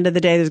think at the end of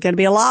the day, there's going to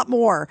be a lot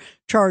more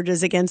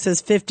charges against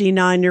his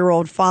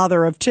 59-year-old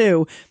father of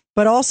 2,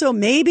 but also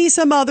maybe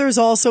some others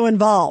also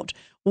involved.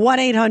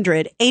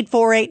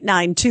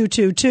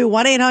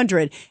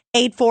 1-800-848-9222,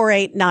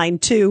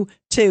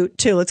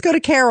 1-800-848-9222. Let's go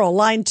to Carol,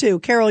 line 2.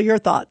 Carol, your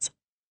thoughts.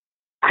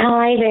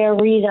 Hi there,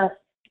 Rita.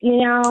 You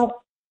know,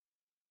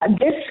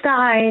 this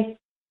guy,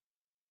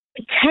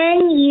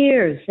 10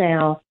 years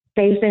now,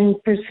 they've been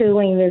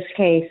pursuing this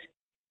case.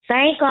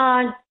 Thank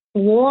God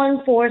law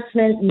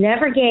enforcement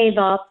never gave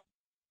up,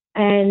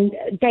 and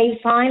they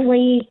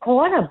finally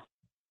caught him.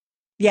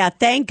 Yeah,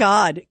 thank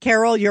God.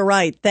 Carol, you're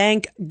right.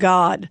 Thank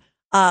God.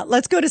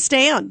 Let's go to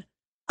Stan.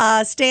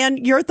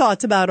 Stan, your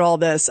thoughts about all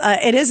this.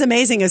 It is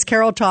amazing, as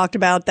Carol talked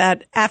about,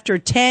 that after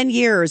 10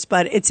 years,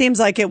 but it seems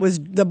like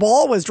the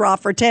ball was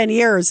dropped for 10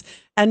 years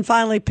and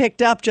finally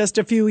picked up just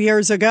a few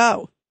years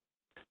ago.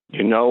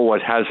 You know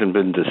what hasn't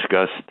been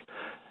discussed?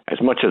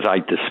 As much as I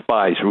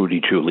despise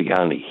Rudy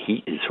Giuliani,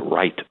 he is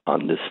right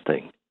on this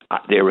thing.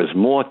 There is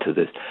more to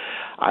this.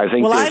 I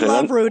think. Well, I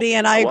love Rudy,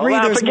 and I agree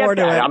there's more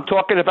to it. I'm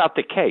talking about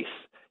the case.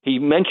 He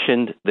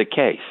mentioned the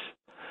case.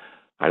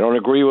 I don't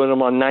agree with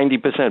him on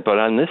 90%, but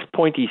on this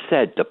point he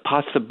said the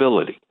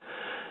possibility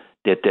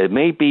that there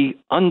may be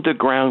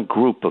underground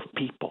group of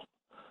people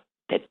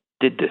that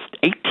did this.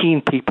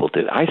 18 people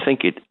did. I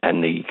think it,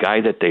 and the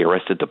guy that they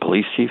arrested, the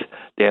police chief,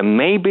 there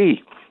may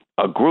be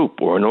a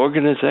group or an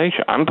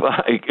organization,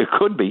 it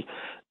could be,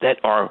 that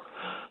are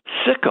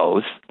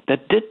sickos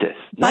that did this.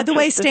 By the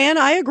way, Stan,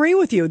 I agree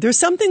with you. There's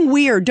something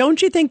weird.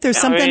 Don't you think there's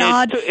something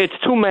odd? It's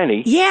too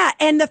many. Yeah,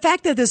 and the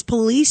fact that this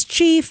police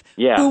chief,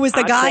 who was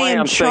the guy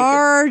in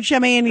charge,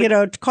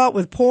 caught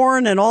with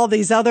porn and all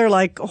these other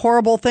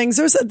horrible things.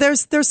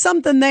 There's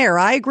something there.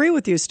 I agree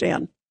with you,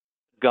 Stan.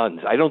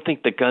 Guns. I don't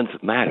think the guns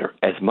matter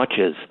as much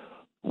as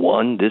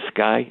one. This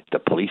guy, the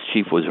police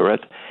chief, was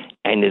arrested,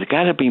 and there's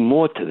got to be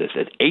more to this.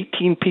 That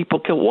 18 people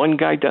killed one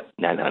guy.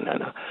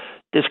 No.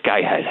 This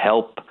guy had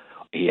help.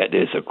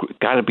 There's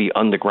got to be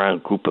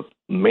underground group of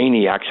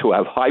maniacs who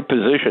have high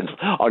positions,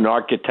 an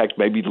architect,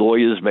 maybe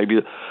lawyers,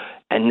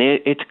 and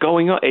it's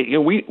going on.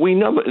 We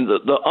know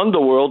the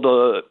underworld.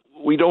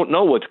 We don't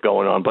know what's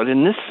going on, but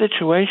in this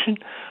situation,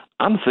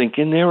 I'm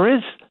thinking there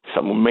is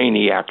some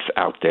maniacs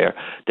out there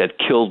that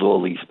killed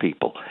all these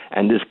people,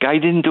 and this guy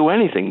didn't do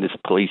anything. This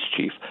police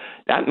chief.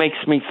 That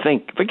makes me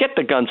think. Forget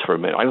the guns for a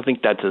minute. I don't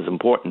think that's as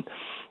important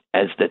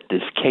as that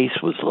this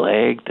case was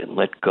lagged and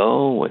let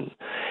go and.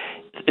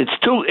 It's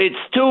too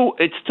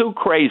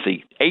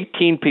crazy.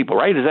 18 people,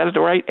 right? Is that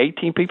right?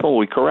 18 people, are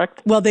we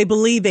correct? Well, they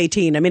believe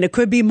 18. I mean, it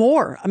could be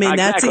more. I mean,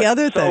 exactly. That's the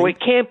other thing. So it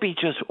can't be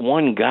just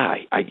one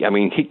guy. I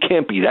mean, he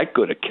can't be that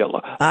good a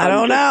killer. I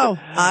don't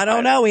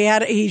know.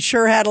 He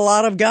sure had a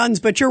lot of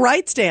guns, but you're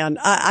right, Stan.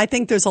 I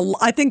think there's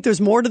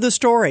more to the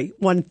story.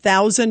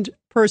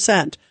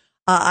 1,000%.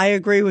 I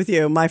agree with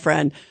you, my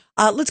friend.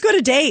 Let's go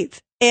to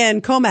Dave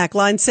in Comac,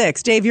 line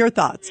 6. Dave, your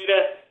thoughts.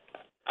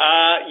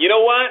 You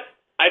know what?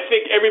 I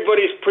think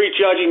everybody's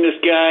prejudging this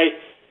guy.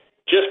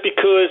 just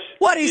because.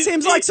 What, he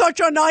seems like such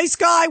a nice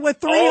guy with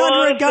 300 Hold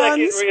on a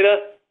guns? second, Rita.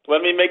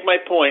 Let me make my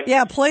point.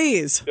 Yeah,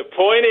 please. The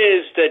point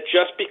is that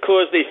just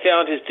because they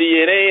found his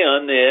DNA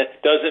on there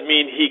doesn't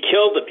mean he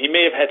killed them. He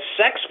may have had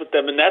sex with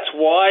them, and that's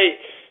why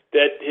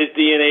that his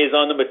DNA is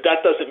on them, but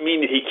that doesn't mean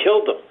that he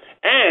killed them.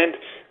 And,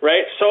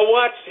 right, so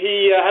what?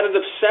 He had an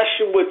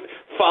obsession with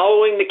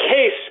following the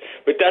case,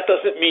 but that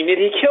doesn't mean that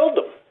he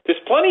killed them. There's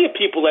plenty of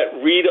people that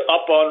read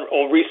up on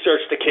or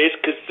research the case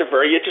because it's a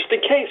very interesting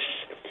case.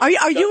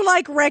 Are you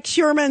like Rex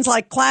Sherman's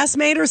like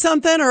classmate or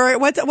something, or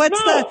what's the?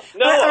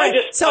 No, right. I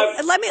just so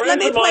let me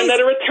place that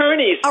are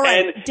attorneys. All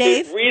right, and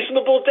Dave. There's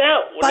reasonable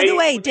doubt. By the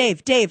way,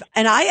 Dave,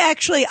 and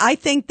I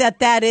think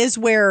that is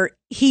where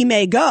he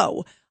may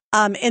go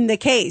in the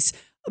case.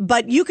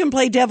 But you can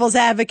play devil's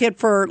advocate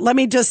for. Let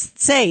me just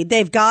say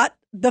they've got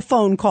the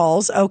phone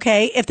calls.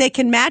 Okay, if they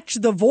can match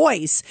the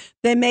voice,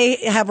 they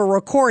may have a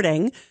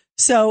recording.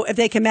 So if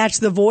they can match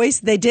the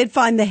voice, they did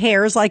find the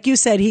hairs. Like you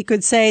said, he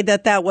could say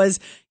that was,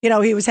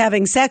 he was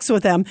having sex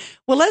with them.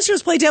 Well, let's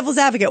just play devil's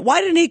advocate.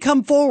 Why didn't he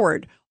come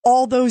forward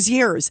all those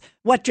years?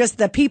 What, just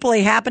the people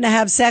he happened to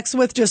have sex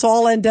with just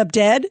all end up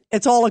dead?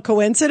 It's all a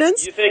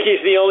coincidence? You think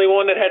he's the only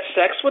one that had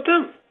sex with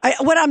them?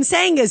 What I'm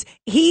saying is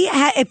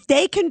if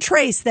they can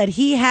trace that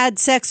he had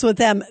sex with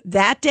them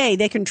that day,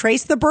 they can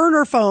trace the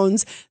burner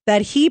phones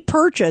that he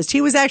purchased.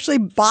 He was actually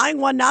buying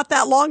one not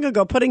that long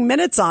ago, putting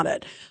minutes on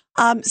it.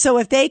 So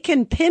if they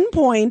can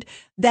pinpoint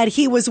that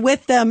he was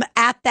with them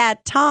at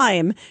that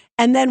time,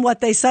 and then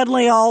what, they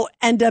suddenly all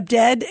end up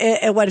dead,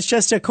 it's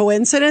just a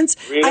coincidence?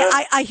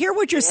 I hear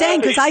what you're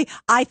saying, because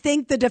I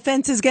think the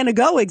defense is going to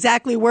go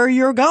exactly where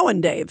you're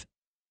going, Dave.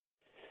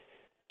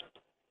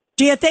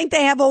 Do you think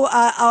they have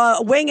a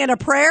wing and a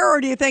prayer,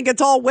 or do you think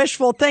it's all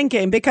wishful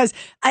thinking? Because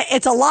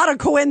it's a lot of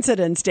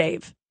coincidence,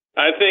 Dave.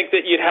 I think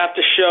that you'd have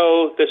to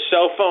show the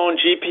cell phone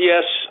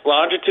GPS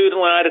longitude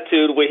and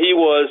latitude where he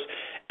was,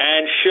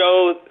 and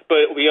show,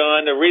 but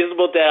beyond a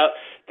reasonable doubt,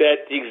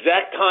 that the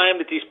exact time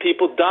that these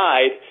people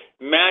died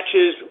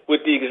matches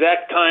with the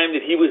exact time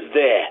that he was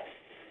there.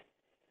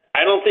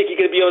 I don't think you're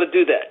going to be able to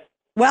do that.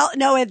 Well,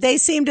 no, they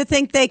seem to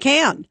think they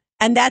can.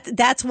 And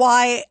that's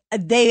why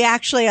they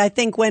actually, I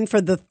think, went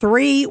for the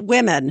 3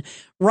 women.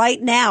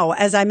 Right now,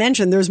 as I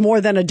mentioned, there's more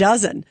than a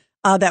dozen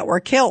that were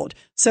killed.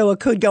 So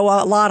it could go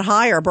a lot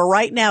higher. But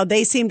right now,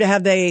 they seem to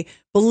they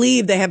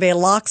believe they have a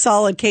lock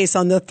solid case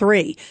on the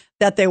 3,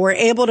 that they were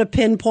able to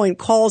pinpoint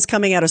calls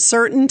coming at a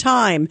certain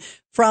time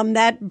from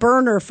that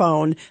burner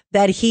phone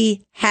that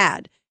he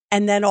had.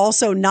 And then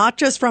also not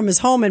just from his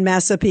home in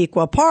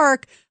Massapequa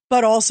Park,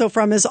 but also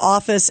from his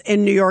office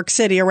in New York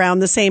City around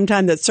the same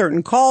time that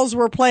certain calls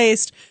were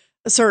placed,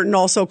 certain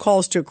also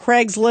calls to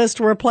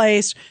Craigslist were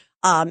placed,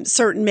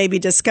 certain maybe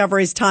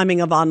discoveries, timing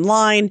of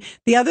online.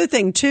 The other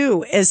thing,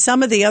 too, is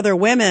some of the other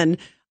women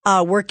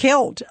were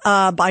killed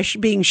by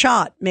being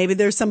shot. Maybe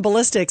there's some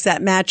ballistics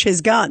that match his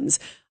guns.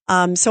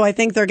 So I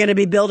think they're going to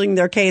be building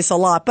their case a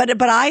lot. But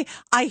I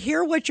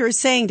hear what you're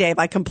saying, Dave.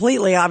 I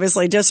completely,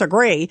 obviously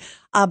disagree.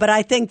 But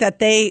I think that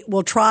they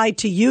will try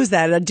to use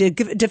that. A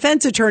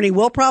defense attorney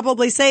will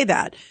probably say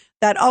that,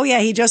 oh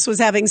yeah, he just was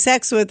having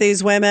sex with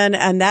these women,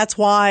 and that's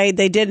why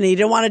they didn't. He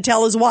didn't want to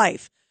tell his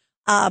wife.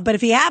 But if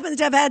he happens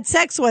to have had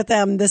sex with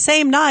them the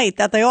same night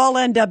that they all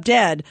end up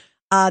dead,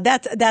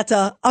 that's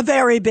a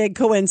very big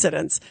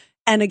coincidence.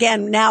 And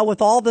again, now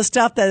with all the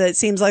stuff that it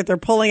seems like they're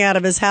pulling out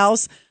of his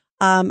house,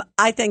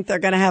 I think they're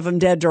going to have him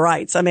dead to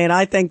rights. I mean,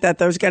 I think that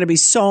there's going to be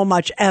so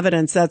much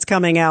evidence that's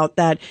coming out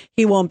that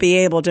he won't be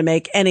able to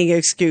make any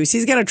excuse.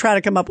 He's going to try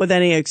to come up with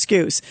any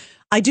excuse.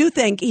 I do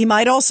think he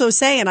might also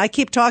say, and I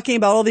keep talking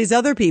about all these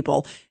other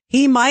people,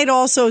 he might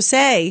also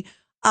say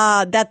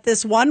that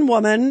this one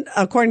woman,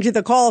 according to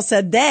the call,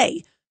 said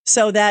they.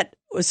 So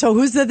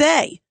who's the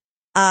they?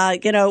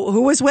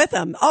 Who was with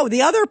him? Oh,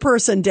 the other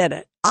person did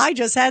it. I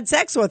just had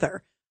sex with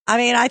her. I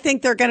mean, I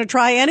think they're going to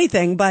try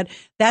anything, but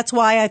that's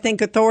why I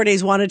think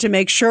authorities wanted to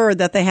make sure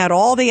that they had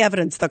all the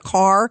evidence. The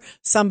car,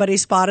 somebody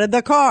spotted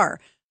the car.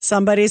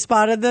 Somebody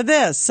spotted the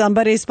this.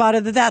 Somebody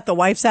spotted the that. The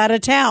wife's out of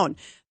town.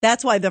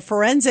 That's why the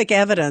forensic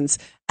evidence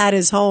at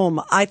his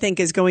home, I think,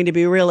 is going to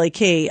be really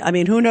key. I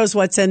mean, who knows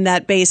what's in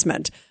that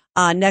basement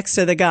next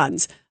to the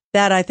guns?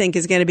 That, I think,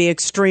 is going to be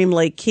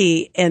extremely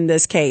key in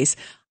this case.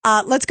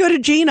 Let's go to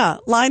Gina.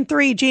 Line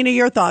 3. Gina,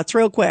 your thoughts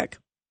real quick.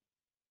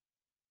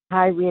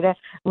 Hi, Rita.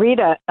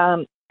 Rita,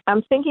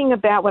 I'm thinking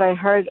about what I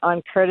heard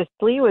on Curtis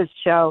Lewa's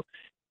show.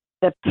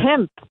 The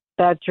pimp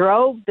that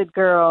drove the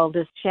girl,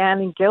 this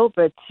Shannon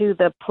Gilbert, to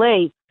the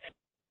place,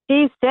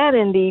 she said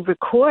in the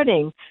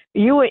recording,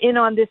 you were in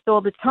on this all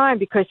the time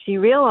because she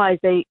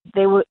realized they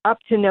were up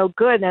to no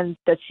good and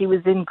that she was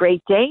in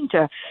great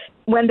danger.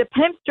 When the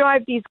pimps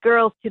drive these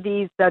girls to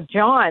these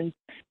Johns,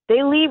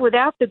 they leave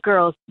without the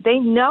girls. They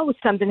know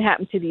something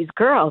happened to these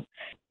girls.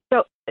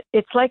 So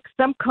it's like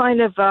some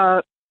kind of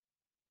a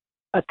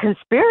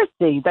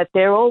conspiracy that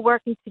they're all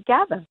working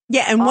together.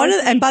 Yeah,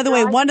 and by the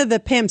way, one of the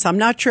pimps, I'm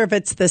not sure if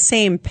it's the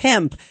same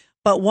pimp,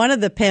 but one of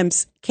the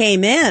pimps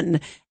came in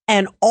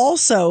and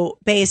also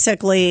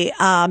basically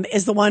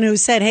is the one who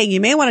said, hey, you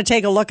may want to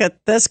take a look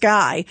at this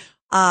guy.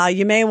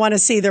 You may want to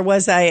see there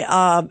was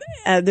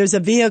there's a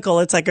vehicle.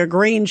 It's like a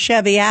green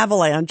Chevy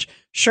Avalanche.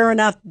 Sure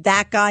enough,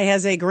 that guy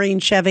has a green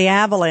Chevy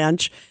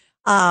Avalanche.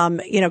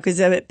 Because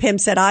the pimp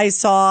said, I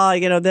saw,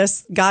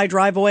 this guy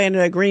drive away in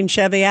a green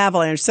Chevy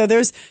Avalanche. So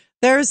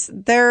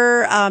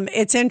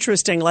it's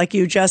interesting. Like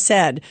you just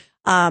said,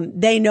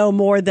 they know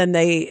more than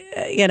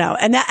they,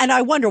 and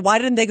I wonder, why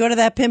didn't they go to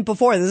that pimp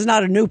before? This is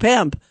not a new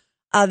pimp.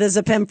 There's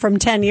a pimp from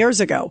 10 years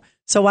ago.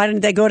 So why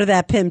didn't they go to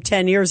that pimp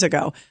 10 years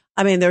ago?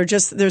 I mean,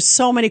 there's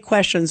so many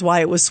questions why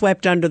it was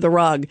swept under the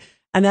rug.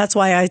 And that's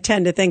why I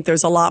tend to think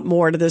there's a lot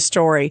more to this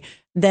story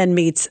than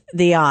meets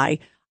the eye.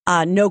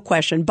 No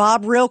question.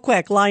 Bob, real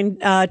quick, line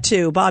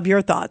 2. Bob,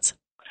 your thoughts.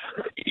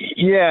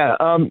 Yeah.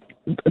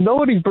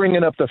 Nobody's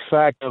bringing up the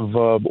fact of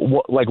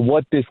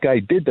what this guy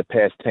did the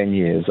past 10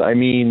 years. I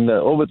mean,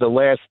 over the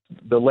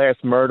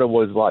last murder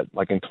was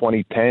like in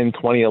 2010,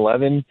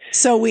 2011.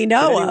 So we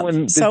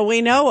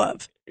know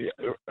of.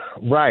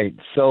 Right.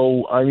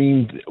 So, I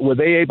mean, were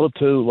they able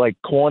to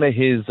corner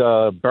his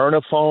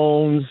burner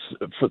phones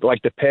for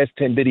the past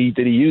 10? Did he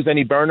use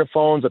any burner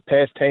phones the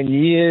past 10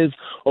 years,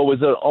 or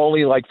was it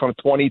only from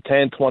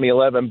 2010,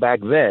 2011 back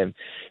then?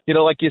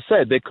 Like you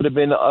said, there could have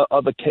been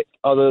other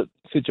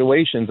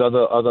situations,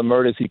 other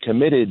murders he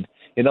committed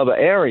in other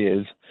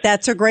areas.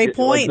 That's a great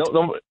point.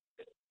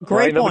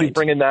 Great point. Nobody's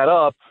bringing that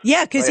up.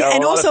 Yeah, because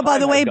and also, by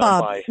the way,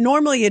 Bob,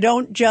 normally you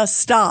don't just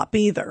stop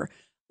either.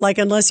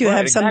 Unless you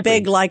have some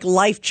big,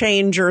 life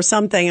change or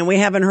something. And we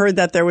haven't heard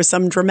that there was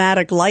some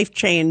dramatic life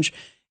change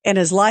in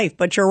his life.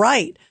 But you're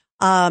right.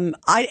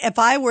 If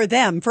I were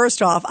them,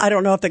 first off, I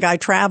don't know if the guy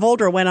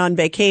traveled or went on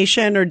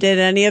vacation or did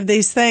any of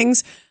these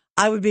things.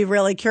 I would be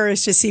really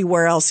curious to see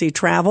where else he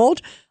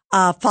traveled.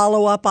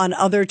 Follow up on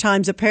other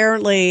times.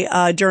 Apparently,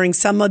 during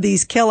some of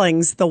these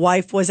killings, the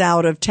wife was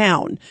out of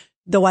town.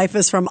 The wife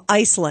is from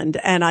Iceland.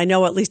 And I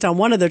know at least on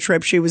one of the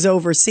trips, she was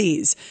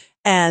overseas.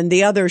 And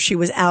the other, she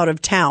was out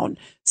of town.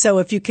 So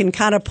if you can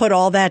kind of put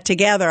all that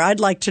together, I'd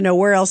like to know,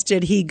 where else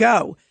did he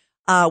go?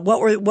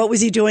 What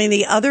was he doing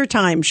the other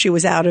time she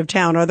was out of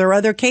town? Are there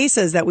other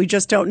cases that we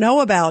just don't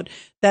know about,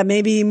 that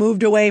maybe he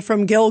moved away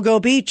from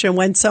Gilgo Beach and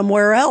went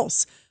somewhere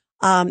else?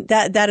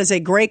 That is a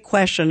great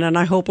question. And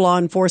I hope law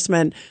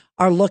enforcement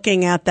are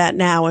looking at that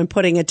now and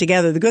putting it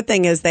together. The good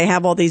thing is they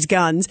have all these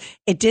guns.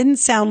 It didn't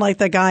sound like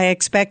the guy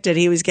expected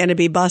he was going to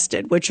be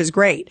busted, which is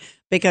great,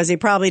 because he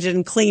probably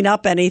didn't clean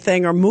up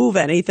anything or move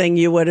anything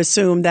you would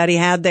assume that he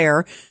had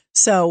there.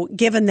 So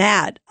given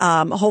that,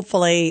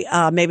 hopefully,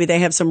 maybe they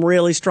have some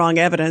really strong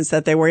evidence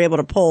that they were able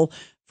to pull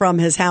from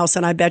his house.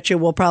 And I bet you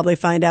we'll probably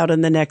find out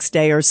in the next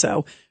day or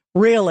so.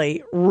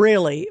 Really,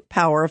 really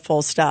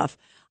powerful stuff.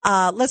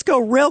 Let's go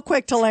real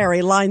quick to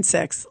Larry, line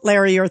 6.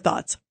 Larry, your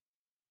thoughts.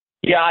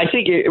 Yeah, I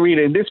think,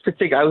 Rita, in this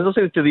particular, I was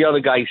listening to the other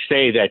guy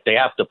say that they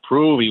have to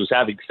prove he was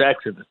having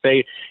sex and to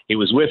say he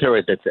was with her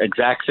at the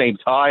exact same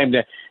time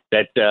that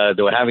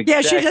they were having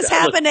sex. Yeah, she just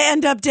happened to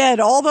end up dead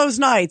all those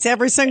nights,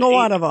 every single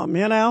one of them,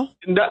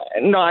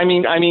 No, I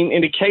mean,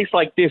 in a case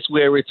like this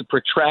where it's a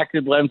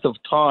protracted length of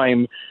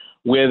time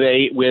where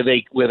they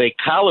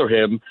collar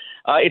him,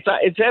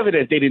 it's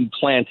evident they didn't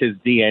plant his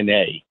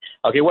DNA.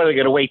 Okay, what are they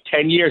going to wait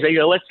 10 years?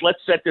 Let's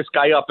set this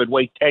guy up and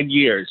wait 10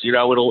 years.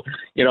 It'll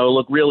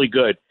look really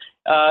good.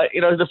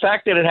 The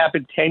fact that it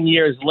happened 10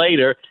 years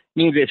later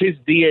means if his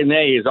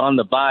DNA is on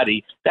the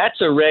body,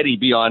 that's already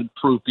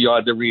proof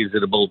beyond a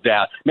reasonable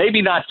doubt.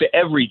 Maybe not for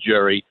every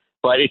jury,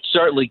 but it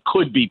certainly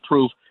could be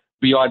proof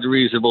beyond a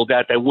reasonable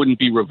doubt that wouldn't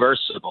be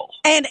reversible.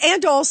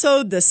 And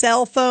also the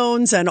cell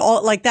phones and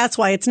all, that's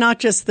why it's not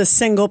just the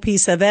single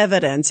piece of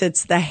evidence.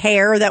 It's the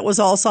hair that was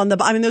also on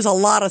there's a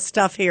lot of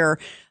stuff here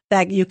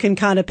that you can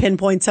kind of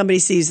pinpoint. Somebody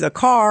sees the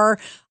car,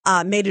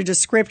 made a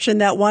description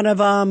that one of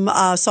them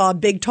saw a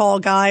big, tall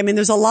guy.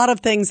 There's a lot of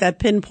things that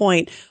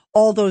pinpoint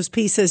all those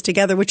pieces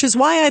together, which is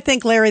why I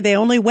think, Larry, they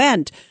only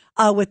went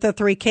with the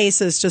 3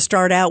 cases to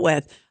start out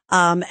with.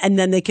 And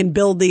then they can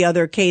build the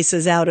other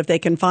cases out if they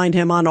can find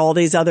him on all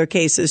these other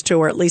cases too,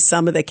 or at least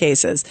some of the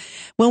cases.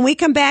 When we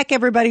come back,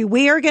 everybody,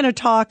 we are going to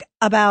talk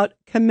about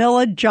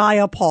Camilla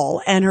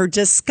Jayapal and her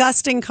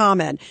disgusting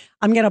comment.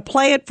 I'm going to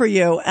play it for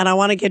you, and I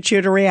want to get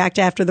you to react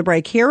after the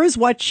break. Here is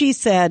what she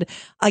said.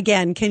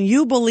 Again, can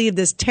you believe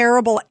this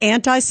terrible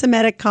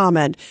anti-Semitic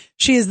comment?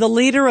 She is the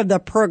leader of the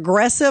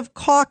Progressive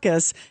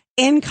Caucus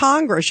in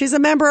Congress. She's a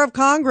member of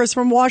Congress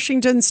from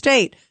Washington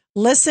State.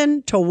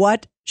 Listen to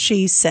what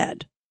she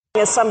said.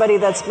 As somebody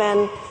that's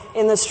been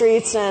in the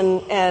streets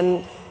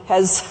and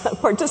has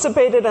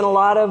participated in a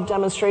lot of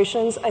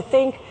demonstrations,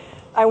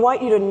 I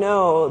want you to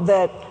know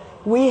that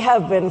we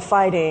have been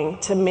fighting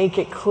to make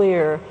it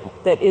clear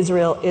that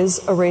Israel is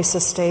a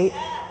racist state,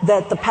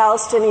 that the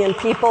Palestinian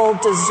people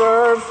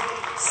deserve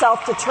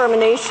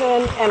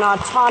self-determination and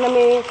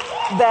autonomy,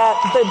 that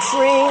the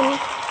dream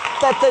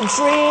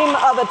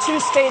of a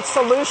two-state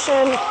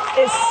solution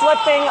is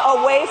slipping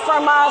away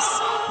from us,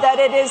 that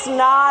it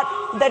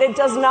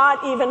does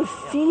not even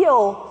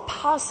feel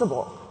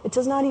possible. It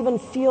does not even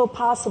feel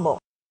possible.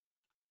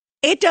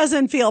 It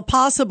doesn't feel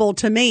possible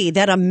to me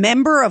that a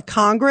member of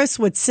Congress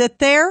would sit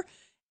there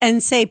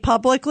and say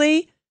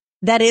publicly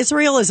that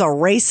Israel is a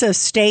racist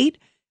state?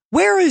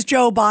 Where is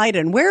Joe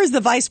Biden? Where is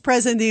the vice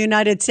president of the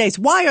United States?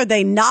 Why are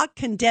they not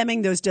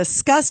condemning those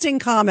disgusting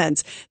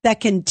comments that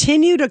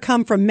continue to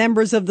come from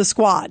members of the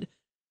squad?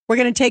 We're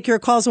going to take your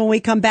calls when we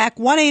come back.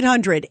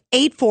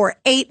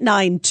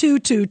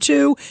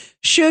 1-800-848-9222.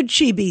 Should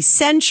she be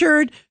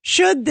censured?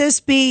 Should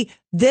this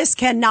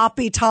cannot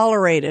be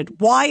tolerated?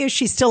 Why is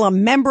she still a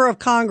member of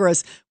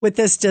Congress with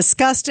this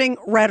disgusting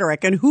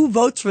rhetoric? And who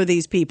votes for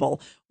these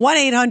people?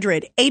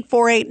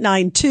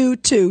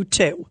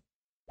 1-800-848-9222.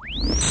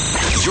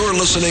 You're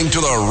listening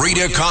to The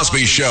Rita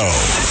Cosby Show.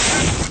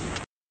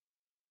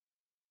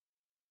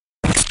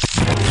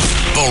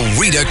 The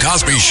Rita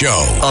Cosby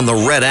Show on the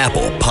Red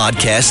Apple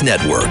Podcast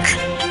Network.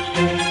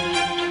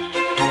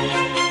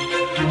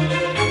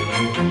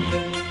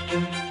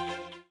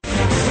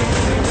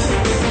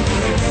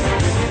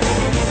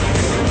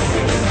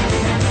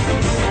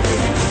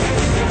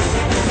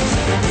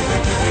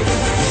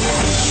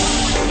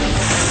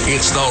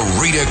 It's The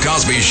Rita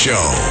Cosby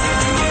Show.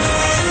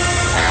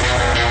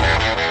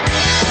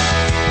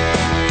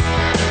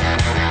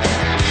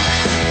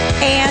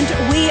 And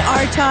we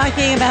are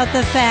talking about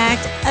the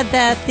fact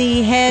that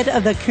the head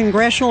of the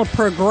Congressional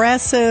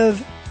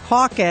Progressive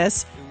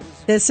Caucus,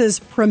 this is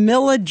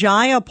Pramila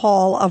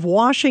Jayapal of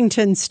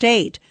Washington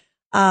State,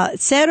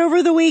 said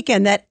over the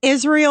weekend that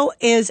Israel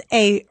is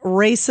a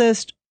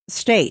racist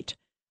state.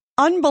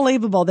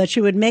 Unbelievable that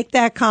she would make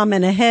that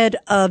comment ahead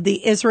of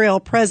the Israel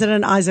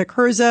President Isaac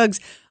Herzog's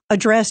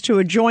address to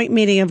a joint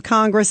meeting of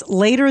Congress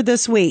later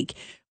this week,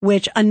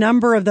 which a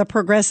number of the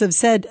progressives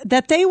said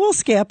that they will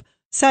skip,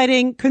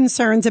 citing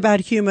concerns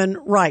about human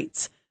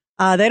rights.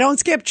 They don't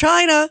skip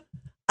China.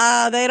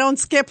 They don't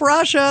skip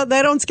Russia.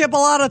 They don't skip a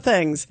lot of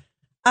things.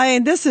 I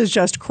mean, this is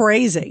just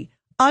crazy.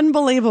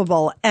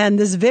 Unbelievable. And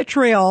this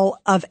vitriol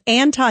of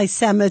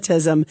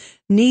anti-Semitism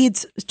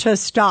needs to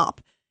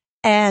stop.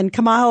 And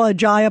Pramila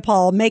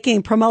Jayapal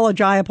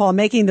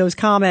making those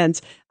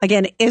comments.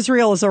 Again,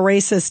 Israel is a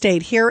racist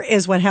state. Here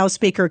is what House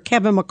Speaker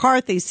Kevin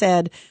McCarthy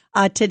said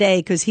today,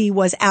 because he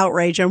was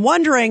outraged and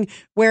wondering,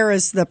 where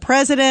is the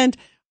president?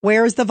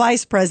 Where is the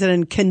vice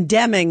president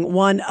condemning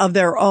one of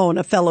their own,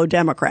 a fellow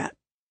Democrat?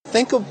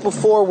 Think of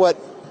before what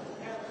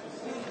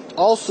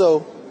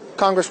also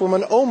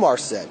Congresswoman Omar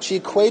said. She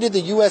equated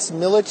the U.S.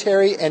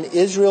 military and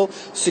Israel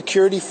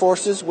security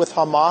forces with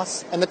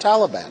Hamas and the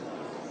Taliban.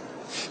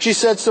 She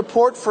said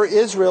support for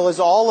Israel is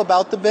all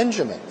about the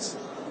Benjamins.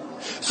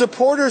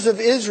 Supporters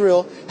of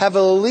Israel have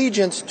an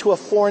allegiance to a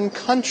foreign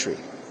country.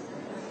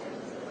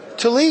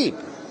 Tlaib,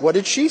 what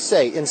did she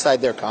say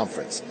inside their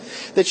conference?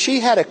 That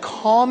she had a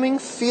calming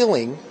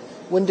feeling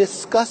when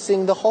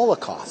discussing the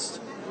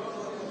Holocaust.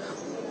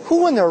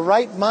 Who in their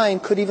right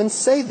mind could even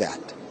say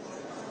that?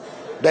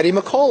 Betty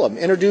McCollum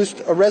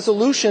introduced a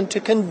resolution to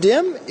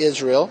condemn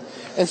Israel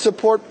and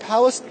support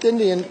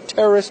Palestinian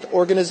terrorist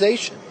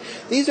organization.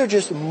 These are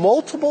just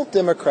multiple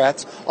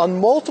Democrats on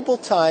multiple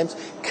times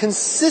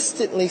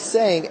consistently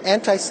saying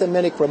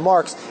anti-Semitic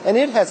remarks, and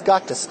it has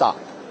got to stop.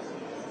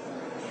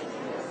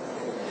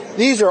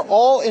 These are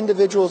all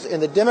individuals in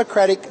the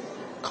Democratic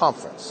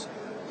Conference.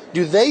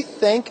 Do they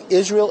think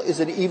Israel is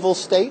an evil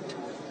state?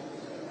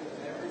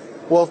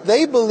 Well, if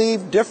they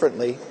believe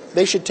differently,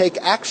 they should take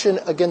action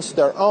against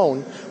their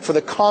own for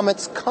the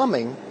comments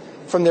coming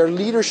from their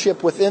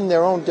leadership within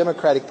their own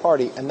Democratic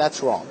Party, and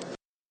that's wrong.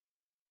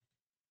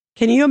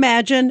 Can you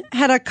imagine?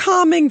 Had a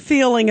calming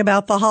feeling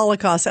about the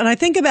Holocaust. And I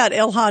think about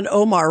Ilhan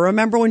Omar.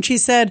 Remember when she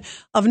said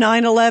of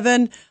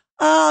 9/11,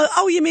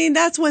 oh, you mean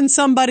that's when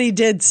somebody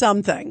did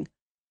something?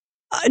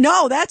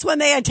 No, that's when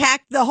they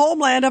attacked the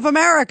homeland of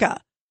America.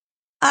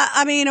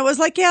 I mean, it was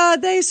like, yeah,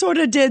 they sort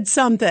of did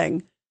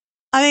something.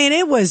 I mean,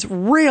 it was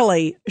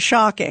really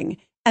shocking.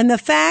 And the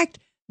fact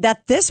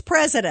that this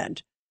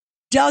president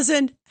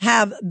doesn't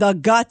have the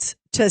guts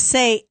to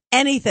say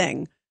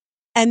anything,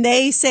 and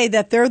they say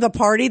that they're the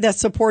party that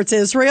supports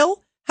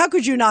Israel, how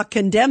could you not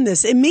condemn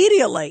this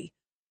immediately?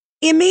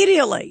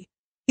 Immediately.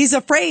 He's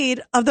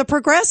afraid of the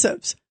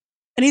progressives,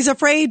 and he's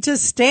afraid to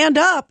stand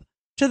up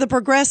to the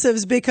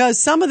progressives because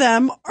some of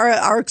them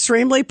are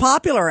extremely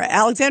popular.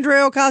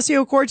 Alexandria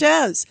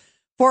Ocasio-Cortez,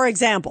 for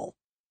example,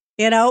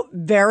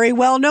 very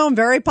well known,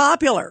 very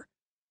popular.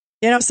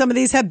 Some of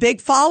these have big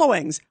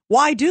followings.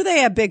 Why do they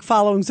have big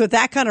followings with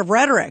that kind of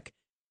rhetoric?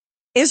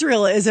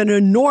 Israel is an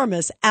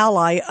enormous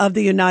ally of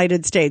the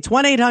United States.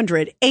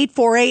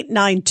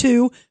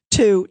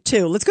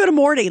 1-800-848-9222. Let's go to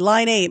Morty,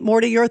 line 8.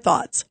 Morty, your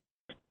thoughts.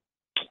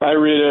 Hi,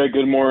 Rita.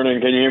 Good morning.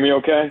 Can you hear me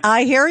okay?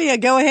 I hear you.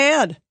 Go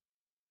ahead.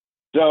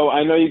 So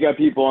I know you got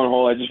people on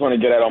hold. I just want to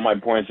get out all my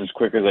points as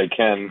quick as I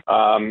can.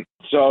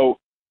 So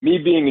me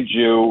being a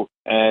Jew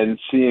and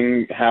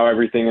seeing how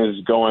everything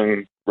is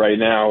going right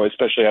now,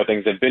 especially how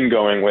things have been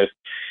going with,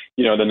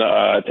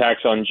 the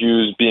attacks on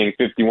Jews being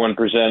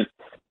 51%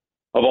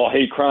 of all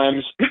hate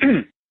crimes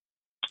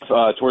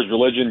towards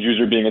religion. Jews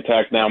are being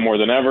attacked now more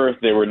than ever.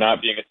 They were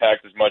not being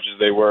attacked as much as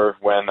they were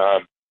when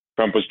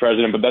Trump was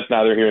president, but that's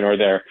neither here nor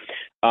there.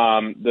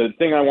 The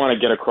thing I want to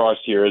get across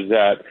here is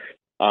that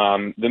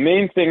The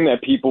main thing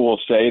that people will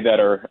say that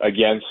are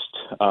against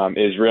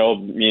Israel,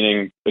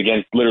 meaning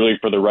against literally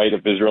for the right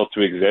of Israel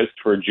to exist,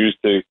 for Jews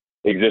to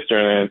exist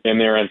in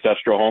their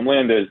ancestral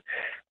homeland, is,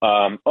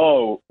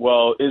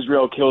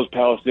 Israel kills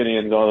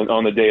Palestinians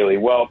on the daily.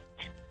 Well,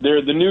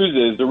 the news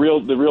is the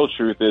real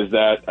truth is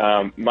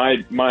that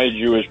my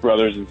Jewish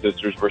brothers and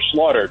sisters were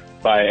slaughtered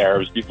by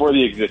Arabs before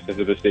the existence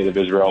of the state of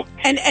Israel.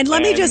 And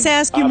let me just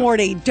ask you,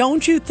 Morty,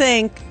 don't you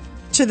think,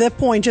 to the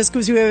point, just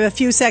because we have a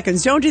few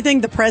seconds, don't you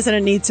think the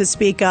president needs to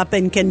speak up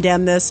and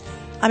condemn this?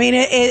 I mean,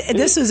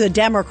 this is a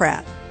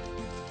Democrat.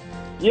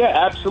 Yeah,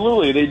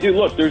 absolutely. They do.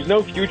 Look, there's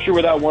no future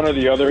without one or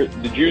the other.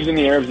 The Jews and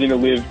the Arabs need to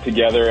live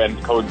together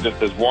and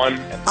coexist as one.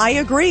 I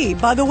agree.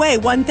 By the way,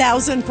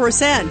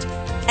 1,000%.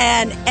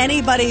 And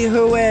anybody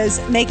who is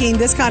making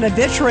this kind of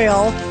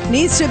vitriol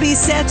needs to be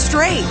set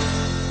straight,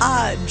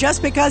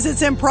 just because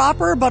it's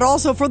improper, but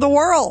also for the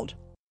world.